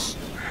humongous.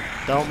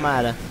 Don't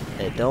matter.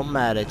 It don't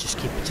matter. Just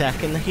keep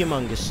attacking the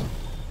humongous.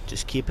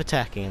 Just keep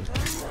attacking him.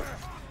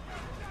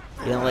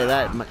 You didn't like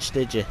that much,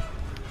 did you?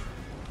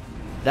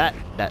 That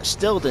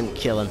still didn't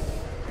kill him.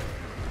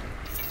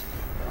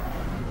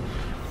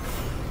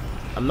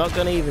 I'm not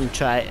gonna even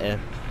try to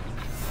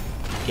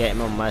get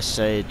him on my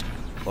side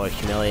or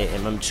humiliate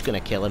him. I'm just gonna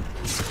kill him.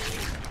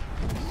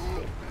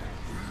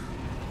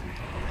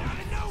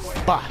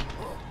 Bah!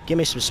 Give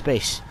me some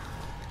space,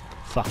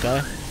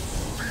 fucker.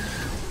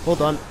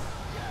 Hold on.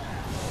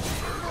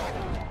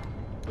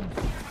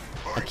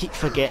 I keep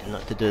forgetting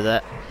not to do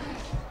that.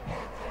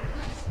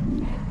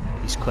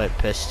 He's quite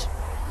pissed.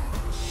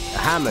 A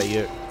hammer,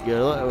 you're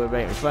literally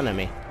right in front of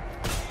me.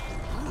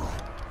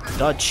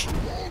 Dodge.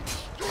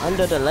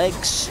 Under the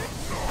legs.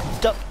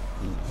 Duck.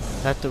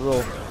 I had to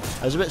roll.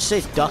 I was about to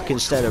say duck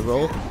instead of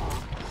roll.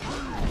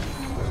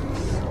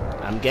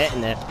 I'm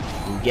getting there.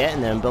 I'm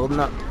getting there. I'm building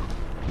up.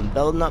 I'm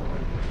building up.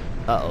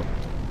 Uh-oh.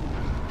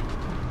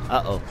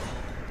 Uh-oh.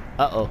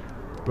 Uh-oh.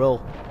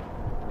 Roll.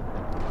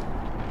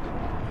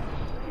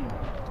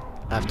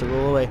 I have to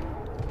roll away.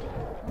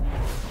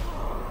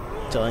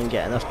 Till I can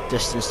get enough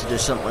distance to do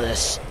something like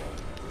this.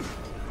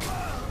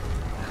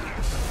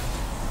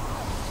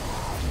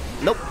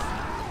 Nope.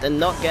 Did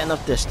not get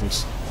enough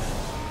distance.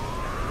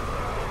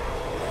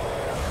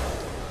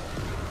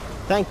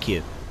 Thank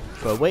you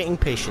for waiting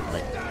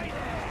patiently.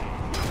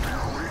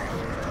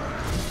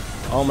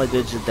 All my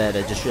dudes are dead,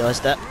 I just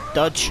realised that.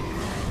 Dodge!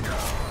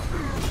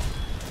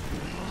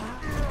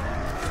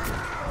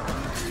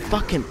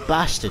 Fucking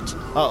bastards!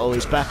 Uh-oh,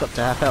 he's back up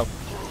to half health.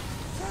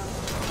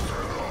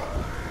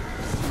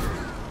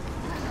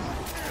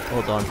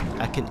 Hold on,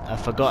 I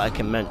forgot I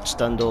can mount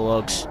Stundle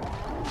logs.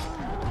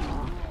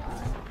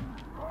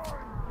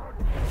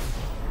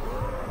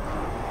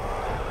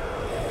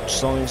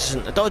 As long as it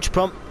isn't a dodge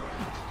prompt.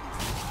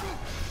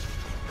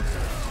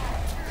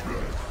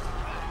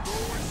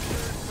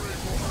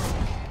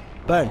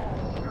 Burn.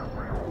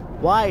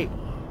 Why?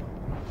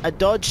 I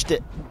dodged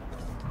it.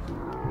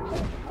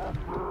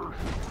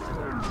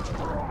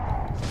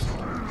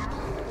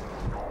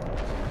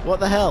 What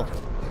the hell?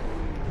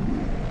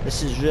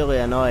 This is really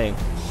annoying.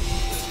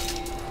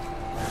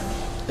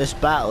 This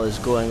battle is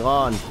going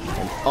on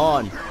and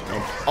on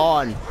and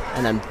on,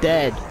 and I'm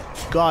dead.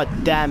 God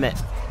damn it.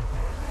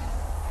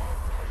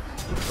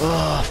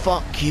 Oh,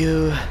 fuck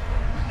you.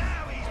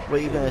 What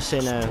are you gonna say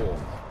now?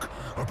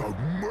 About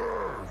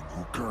men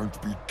who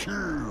can't be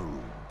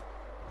killed.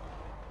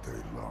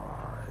 They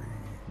lie.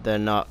 They're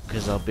not,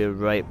 because I'll be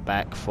right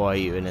back for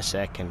you in a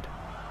second.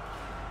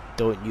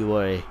 Don't you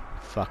worry,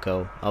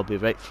 fucko. I'll be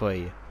right for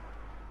you,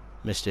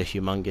 Mr.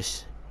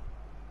 Humongous.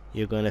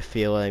 You're gonna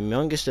feel a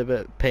humongous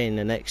bit of pain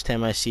the next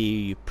time I see you,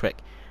 you prick.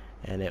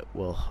 And it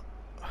will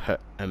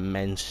hurt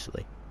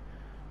immensely.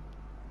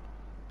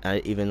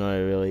 Even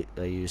though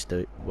I used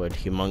the word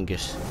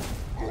humongous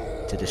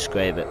to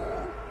describe it,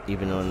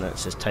 even though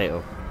that's his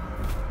title.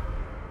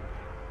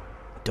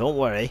 Don't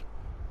worry,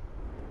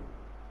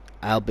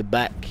 I'll be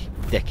back,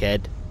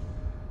 dickhead.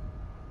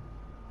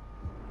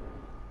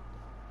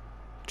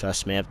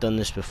 Trust me, I've done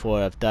this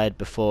before. I've died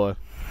before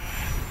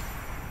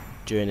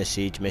during a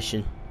siege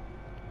mission,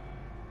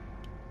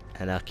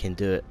 and I can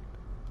do it.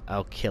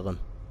 I'll kill him.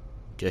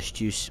 Just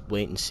you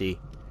wait and see.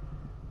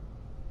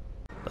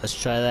 Let's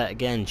try that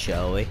again,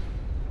 shall we?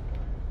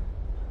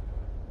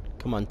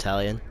 Come on,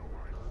 Talion.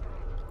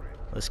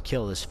 Let's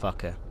kill this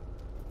fucker.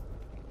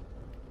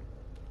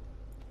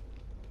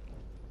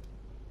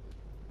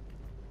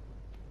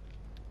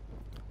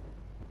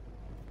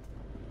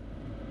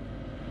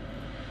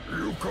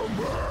 You come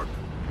back.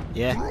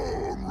 Yeah.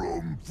 Throne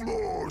room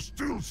floor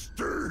still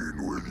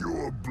stained with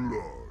your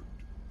blood.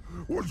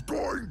 Was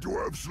going to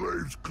have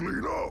slaves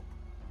clean up.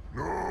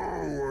 No,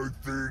 I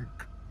think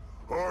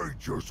I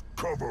just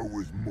cover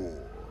with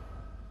more.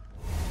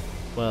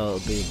 Well,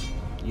 it'll be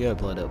your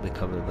blood it'll be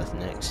covered with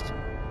next.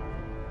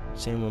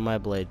 Same with my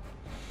blade,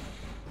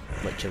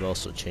 which I've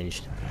also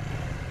changed.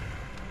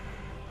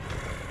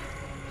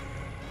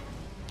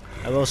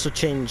 I've also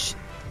changed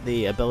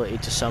the ability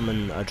to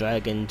summon a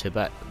dragon to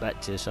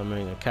back to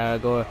summoning a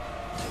Caragor,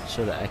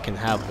 so that I can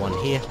have one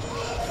here.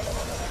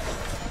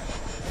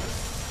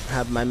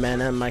 Have my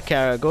men and my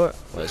Caragor.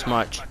 Let's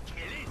march.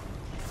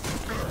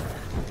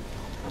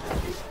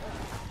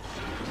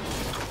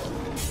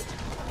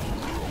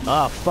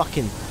 Ah, oh,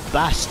 fucking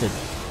bastard!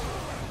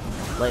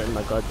 Lighting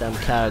my goddamn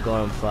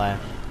Caragor on fire.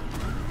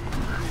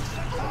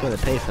 I'm gonna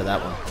pay for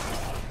that one.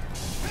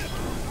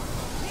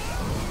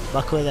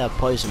 Luckily they have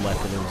poison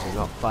weapons and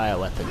not fire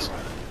weapons.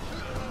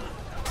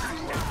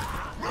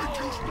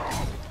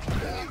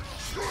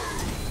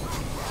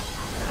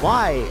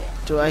 Why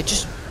do I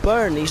just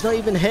burn? He's not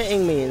even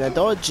hitting me and I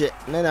dodge it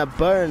and then I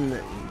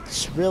burn.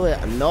 It's really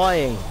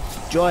annoying.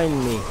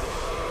 Join me.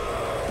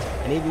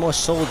 I need more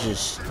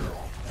soldiers.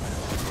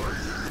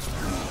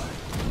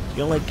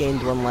 You only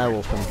gained 1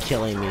 level from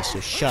killing me, so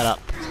shut up.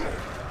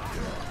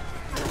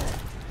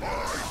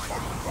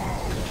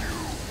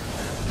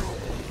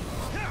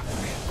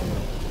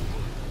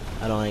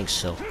 I don't think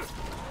so.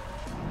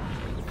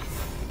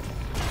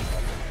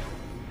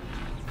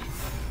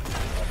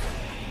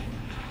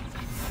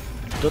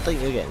 Don't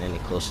think you're getting any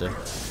closer.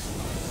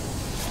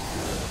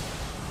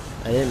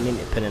 I didn't mean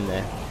to pin him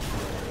there.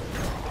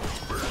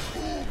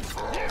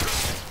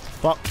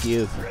 Fuck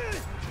you.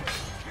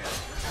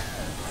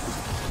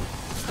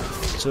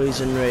 So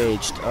he's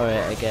enraged.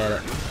 Alright, I get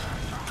it.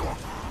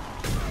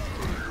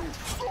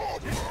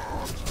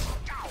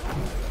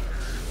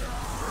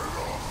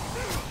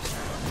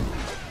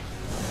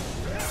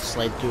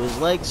 Slide through his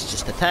legs,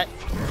 just attack.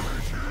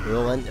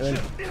 Roll into him.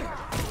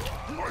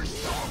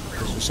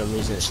 Because for some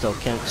reason it still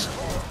counts.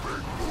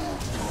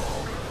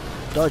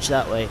 Dodge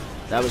that way.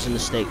 That was a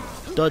mistake.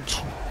 Dodge.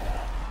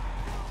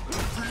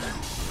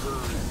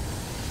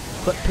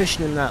 Quit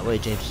pushing him that way,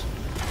 James.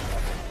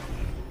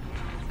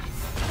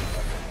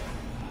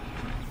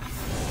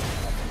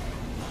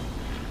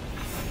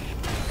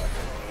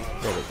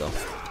 There we go.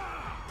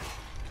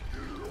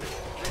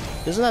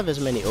 Doesn't have as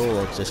many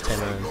O-logs this time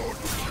around.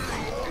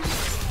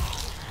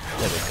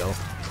 There we go.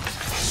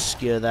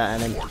 Skewer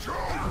that at him.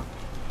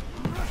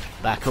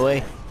 Back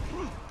away.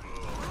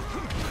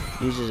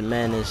 Uses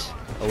men as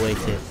a way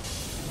to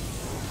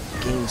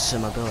gain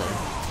some ability.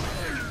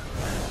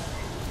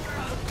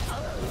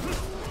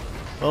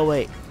 Oh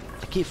wait,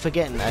 I keep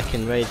forgetting I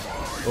can ride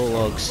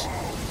Ologs.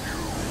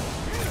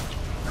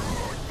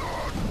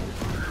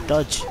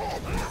 Dodge.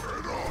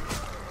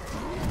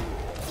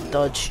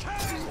 Dodge.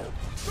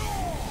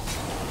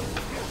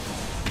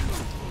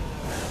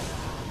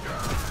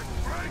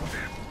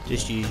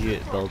 Just use you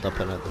to build up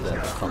another bit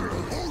of a combo.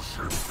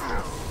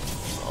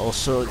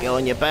 Also, get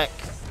on your back.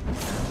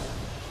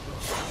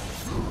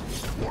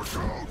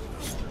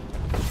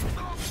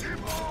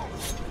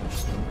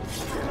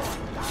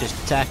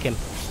 Just attack him.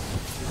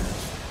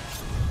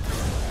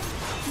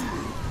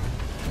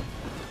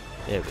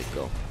 There we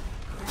go.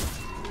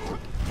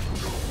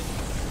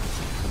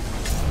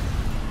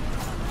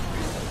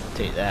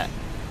 Take that.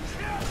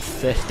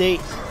 50.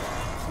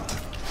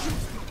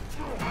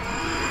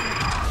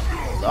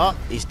 Oh,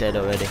 he's dead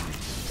already.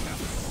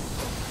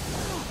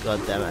 God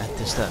damn it, I had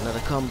to start another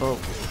combo.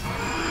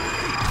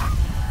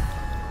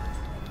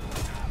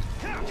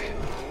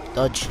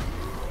 Dodge.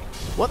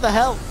 What the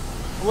hell?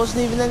 I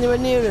wasn't even anywhere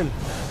near him.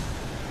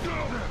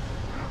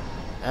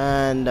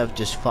 And I've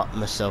just fucked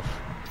myself.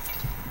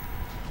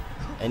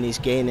 And he's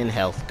gaining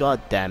health.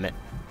 God damn it.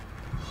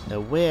 Now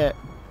where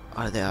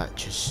are the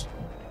archers?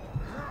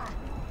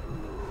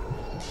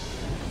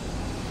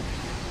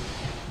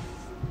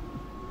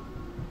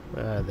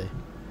 Where are they?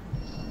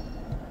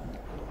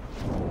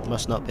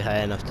 Must not be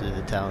high enough to do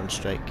the Talon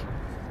strike.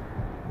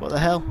 What the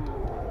hell?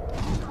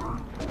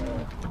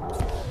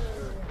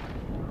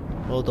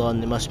 Hold on,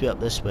 they must be up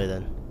this way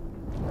then.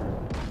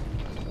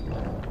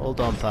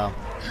 Hold on, pal.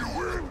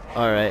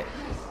 Alright.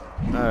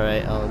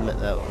 Alright, I'll admit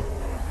that one.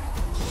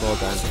 Well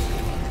done.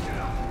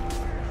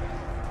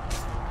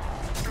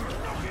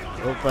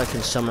 Hope I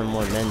can summon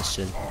more men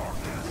soon.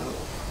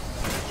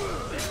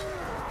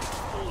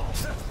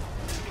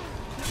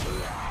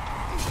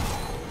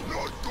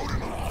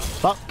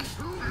 Fuck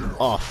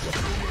off.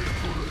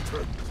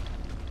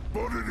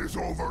 But it is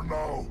over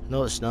now.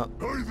 No, it's not.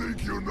 I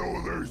think you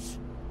know this.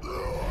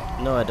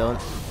 No, I don't.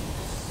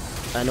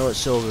 I know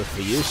it's over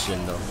for you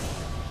soon, though.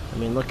 I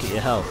mean, look at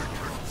your health.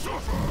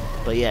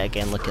 But yeah,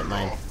 again, look at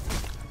mine.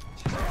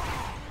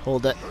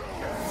 Hold it.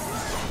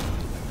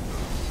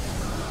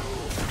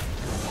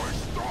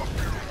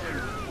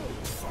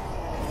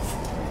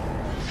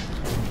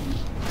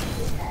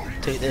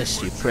 Take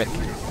this, you prick.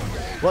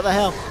 What the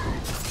hell?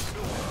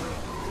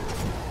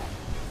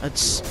 I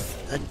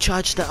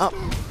charged it up.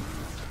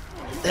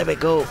 There we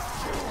go.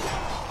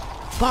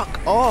 Fuck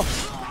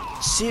off!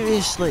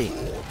 Seriously.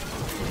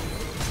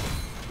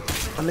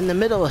 I'm in the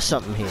middle of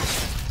something here.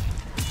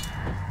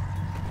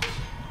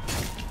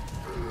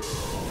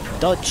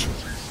 Dodge.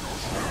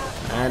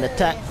 And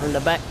attack from the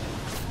back.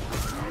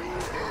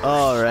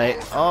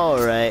 Alright,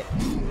 alright,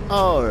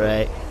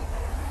 alright.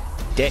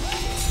 Dick.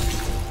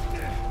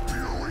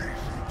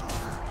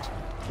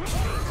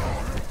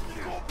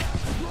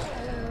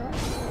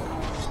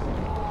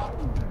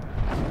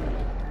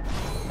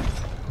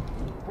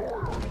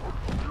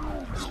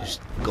 Just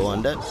go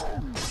under.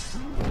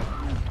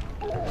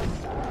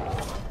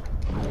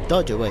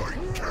 Dodge away.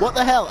 What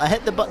the hell? I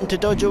hit the button to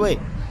dodge away.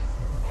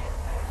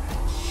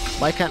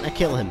 Why can't I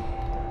kill him?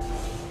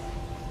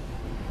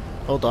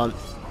 Hold on.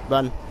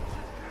 Run.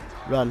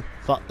 Run.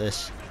 Fuck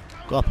this.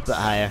 Go up a bit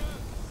higher.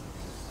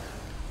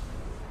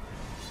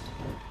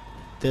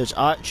 There's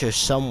archers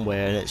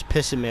somewhere and it's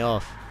pissing me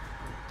off.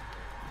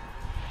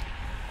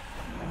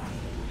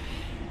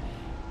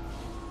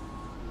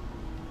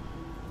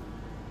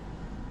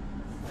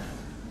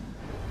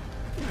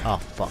 Oh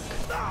fuck.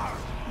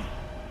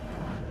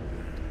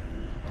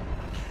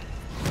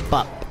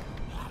 Bop.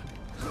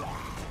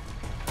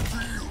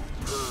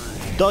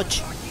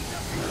 Dodge.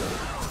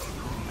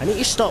 I need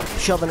to stop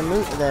shoving him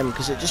into them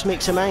because it just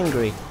makes him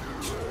angry.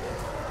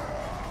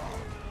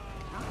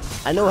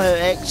 I know how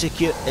to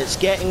execute. It's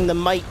getting the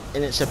might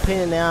and it's a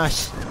pain in the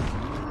ass.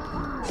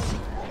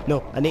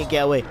 No, I need to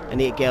get away. I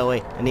need to get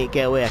away. I need to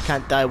get away. I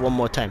can't die one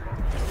more time.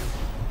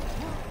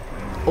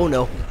 Oh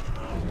no.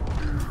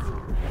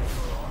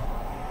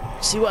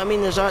 See what I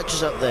mean? There's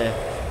archers up there.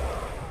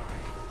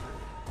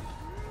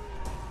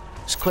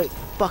 It's quite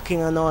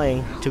fucking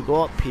annoying to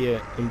go up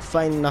here and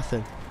find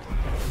nothing.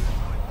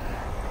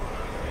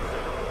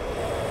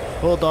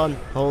 Hold on,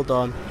 hold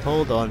on,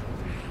 hold on.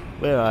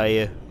 Where are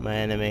you, my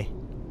enemy?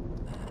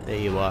 There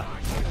you are.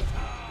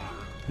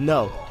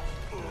 No.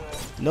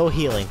 No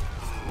healing.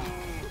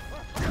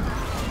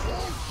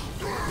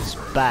 It's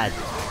bad.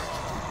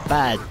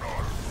 Bad.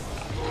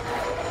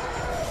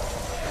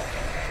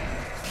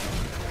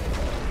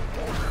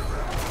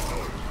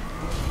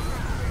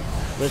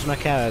 Where's my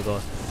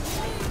Gorgoroth?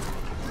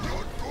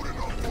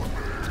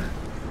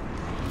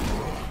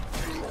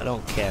 I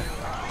don't care.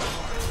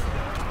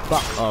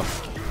 Fuck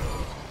off.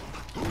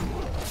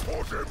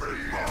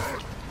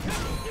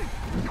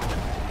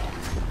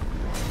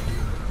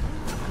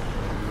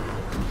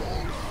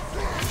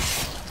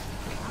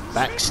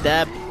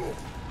 Backstab.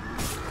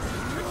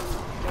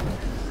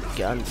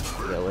 Get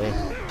away.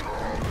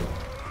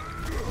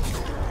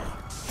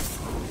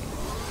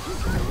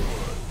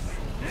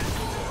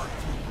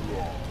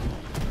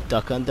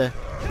 duck under.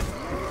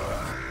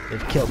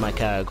 They've killed my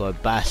Caragor,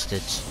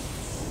 bastards.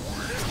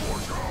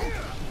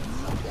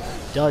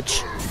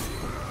 Dodge.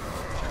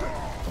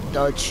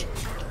 Dodge.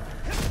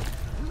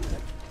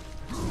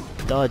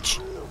 Dodge.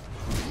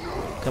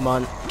 Come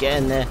on, get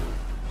in there.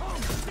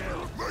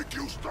 Make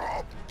you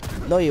stop.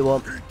 No, you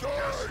won't. He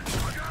dies.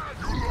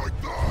 You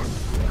like that?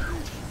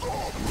 You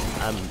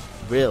stop. I'm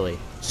really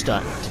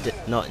starting to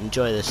not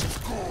enjoy this.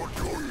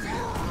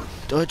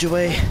 Dodge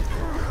away.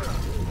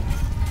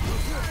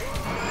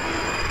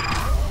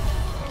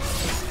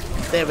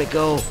 There we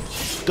go.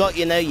 Got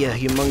you now, you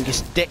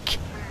humongous dick.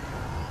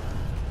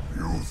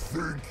 You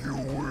think you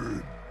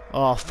win?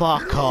 Oh,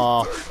 fuck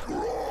off.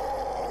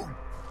 Wrong.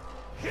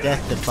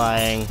 Death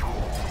defying.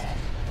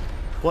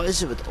 What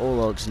is it with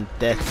Ologs and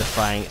death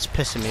defying? It's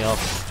pissing me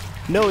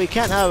off. No, you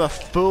can't have a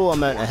full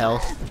amount of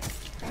health.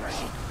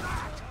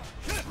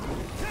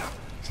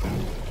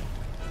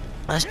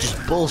 That's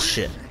just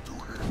bullshit.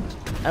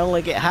 I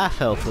only get half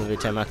health every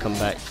time I come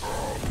back.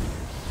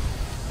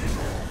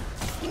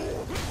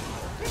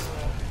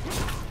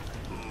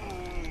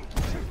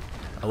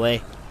 Away.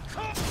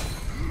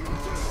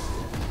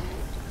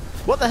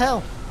 What the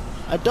hell?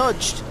 I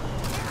dodged.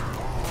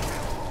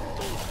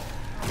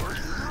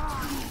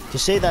 To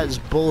say that's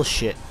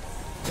bullshit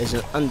is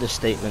an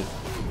understatement.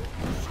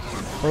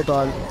 Hold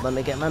on, let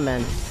me get my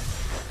men.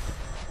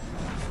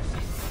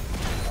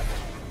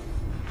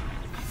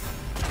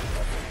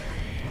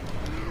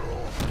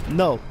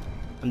 No,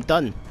 I'm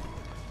done.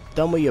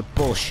 Done with your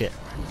bullshit.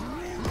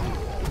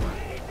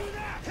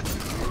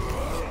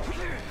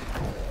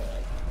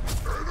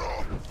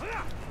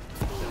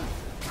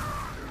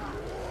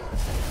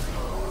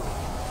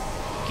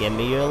 Give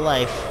me your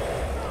life.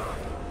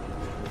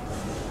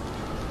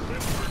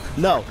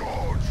 No.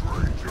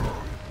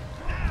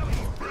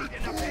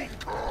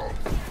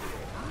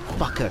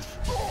 Fucker.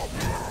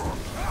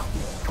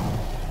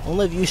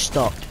 Only if you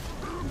stopped.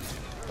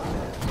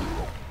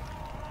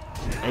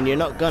 And you're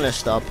not gonna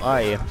stop,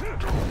 are you?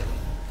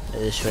 At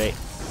this rate.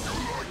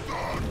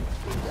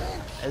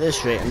 At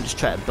this rate, I'm just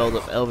trying to build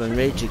up Elven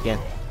Rage again.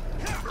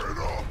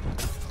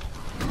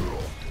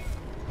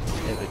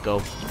 There we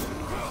go.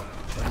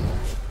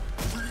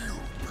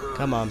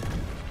 Come on.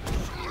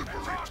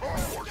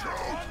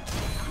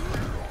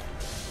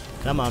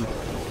 Come on.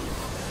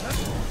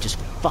 Just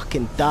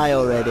fucking die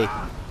already.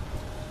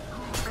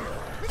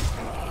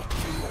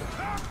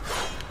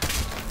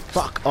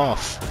 Fuck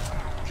off.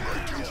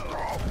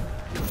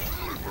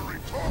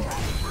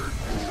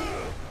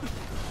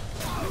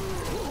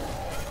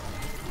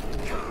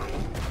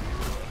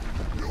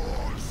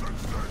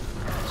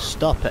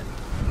 Stop it.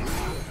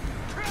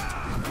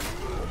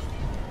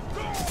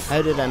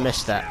 How did I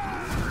miss that?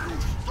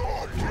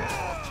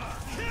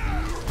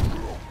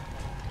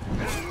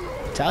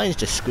 Italian's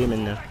just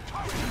screaming now.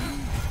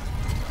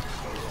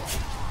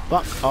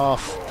 Fuck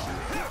off.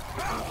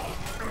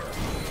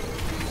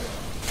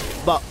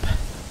 Bop.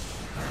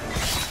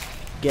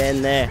 Get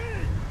in there.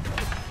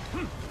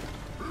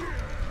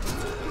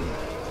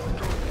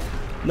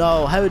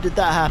 No, how did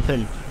that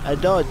happen? I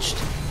dodged.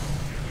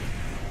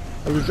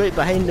 I was right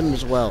behind him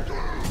as well.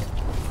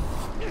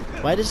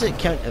 Why does it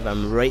count if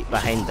I'm right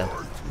behind him?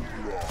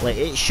 Like,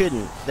 it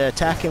shouldn't. They're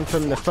attacking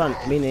from the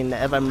front, meaning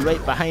that if I'm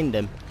right behind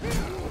him,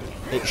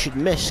 it should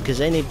miss, because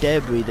any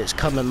debris that's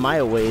coming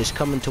my way is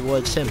coming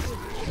towards him.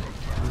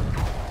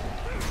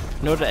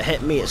 In order to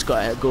hit me, it's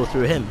got to go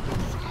through him.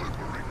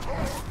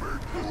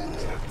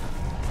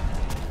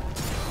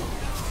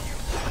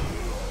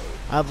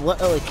 I've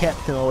literally kept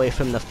him away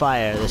from the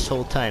fire this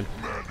whole time.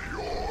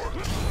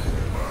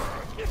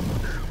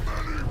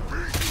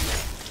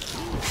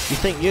 You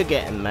think you're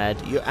getting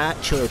mad? You're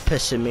actually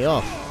pissing me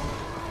off.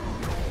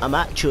 I'm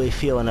actually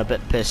feeling a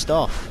bit pissed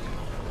off.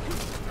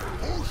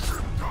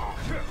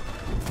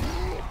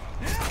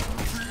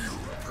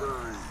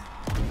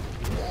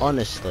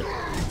 Honestly,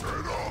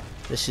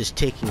 this is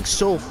taking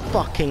so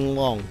fucking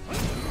long.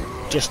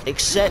 Just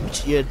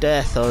accept your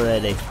death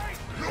already.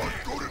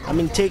 I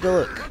mean, take a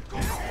look.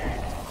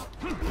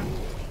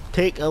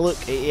 Take a look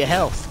at your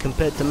health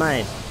compared to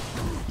mine.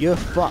 You're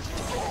fucked.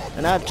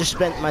 And I've just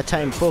spent my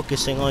time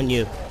focusing on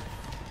you.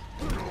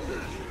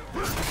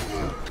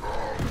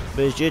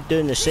 Because you're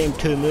doing the same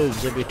 2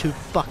 moves every 2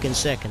 fucking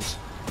seconds.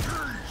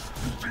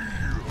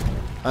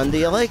 Under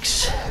your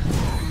legs.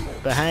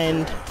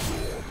 Behind.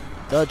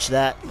 Dodge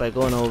that by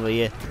going over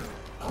you.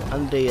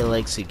 Under your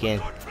legs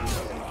again.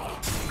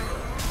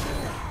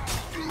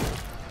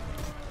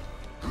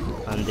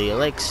 Under your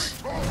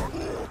legs.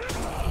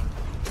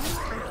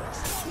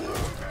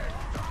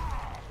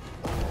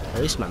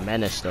 At least my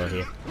men are still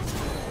here.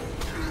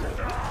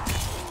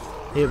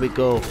 Here we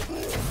go.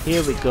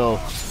 Here we go.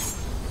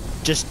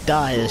 Just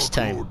die this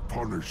time. I would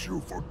punish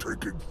you for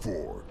taking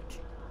fort.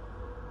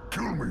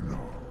 Kill me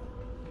now.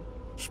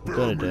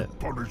 Spare me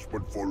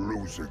punishment for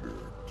losing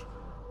it.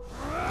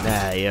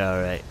 Nah, you're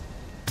alright.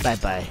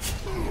 Bye-bye.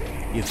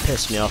 You've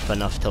pissed me off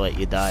enough to let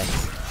you die.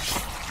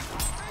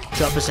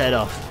 Chop his head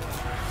off.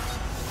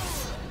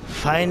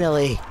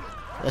 Finally!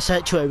 That's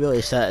actually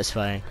really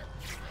satisfying.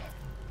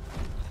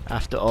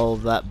 After all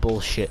of that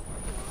bullshit.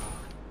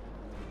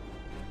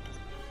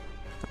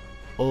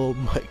 Oh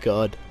my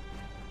god.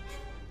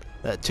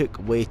 That took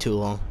way too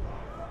long.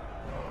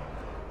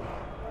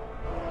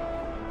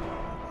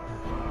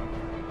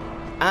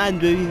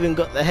 And we've even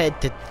got the head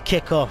to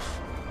kick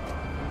off.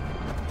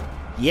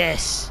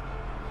 Yes!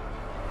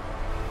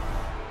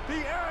 The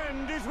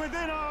end is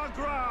within our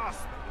grasp.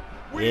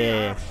 We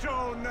Yeah. have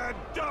shown the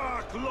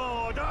Dark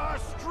Lord our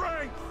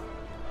strength.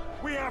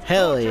 We have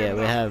Hell taught yeah, him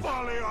we the have.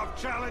 folly of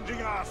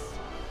challenging us.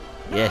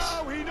 Yes.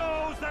 Now he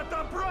knows that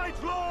the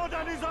Bright Lord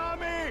and his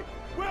army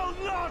will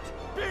not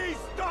be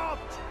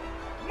stopped.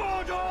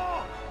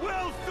 Mordor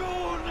will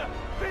soon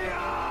be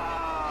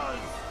ours.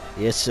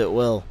 Yes, it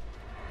will.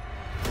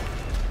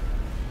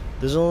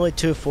 There's only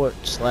 2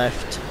 forts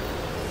left,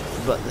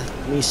 but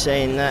me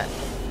saying that,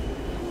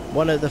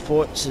 one of the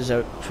forts is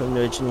out from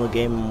the original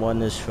game and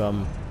one is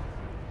from...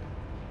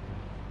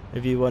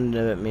 If you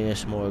wonder about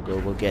Minas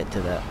Morgul, we'll get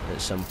to that at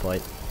some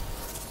point.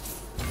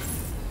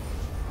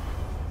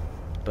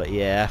 But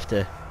yeah,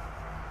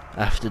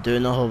 after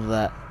doing all of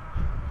that,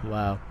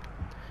 wow.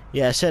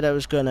 Yeah, I said I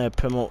was going to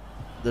promote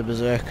the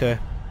Berserker,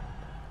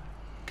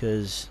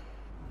 because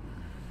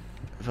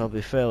if I'll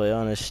be fairly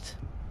honest,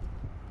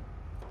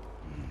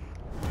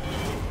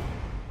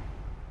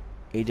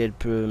 he did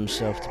prove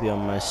himself to be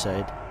on my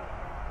side.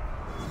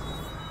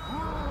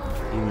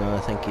 Even though I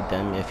think he'd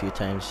done me a few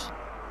times.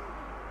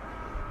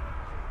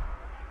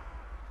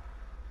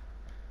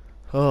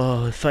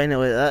 Oh,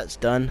 finally that's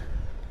done.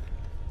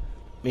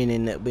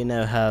 Meaning that we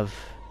now have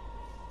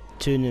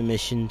 2 new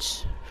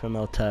missions from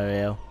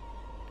Altariel.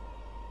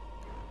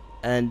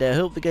 And I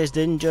hope you guys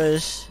did enjoy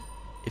this.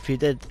 If you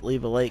did,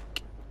 leave a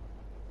like.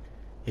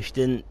 If you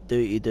didn't, do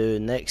what you do.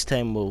 Next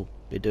time we'll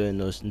be doing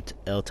those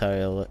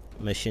Altariel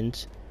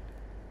missions.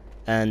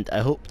 And I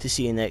hope to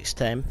see you next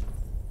time.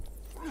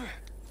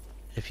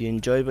 If you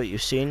enjoyed what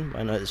you've seen,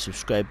 why not hit the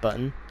subscribe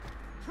button.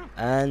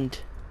 And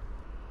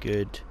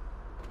goodbye.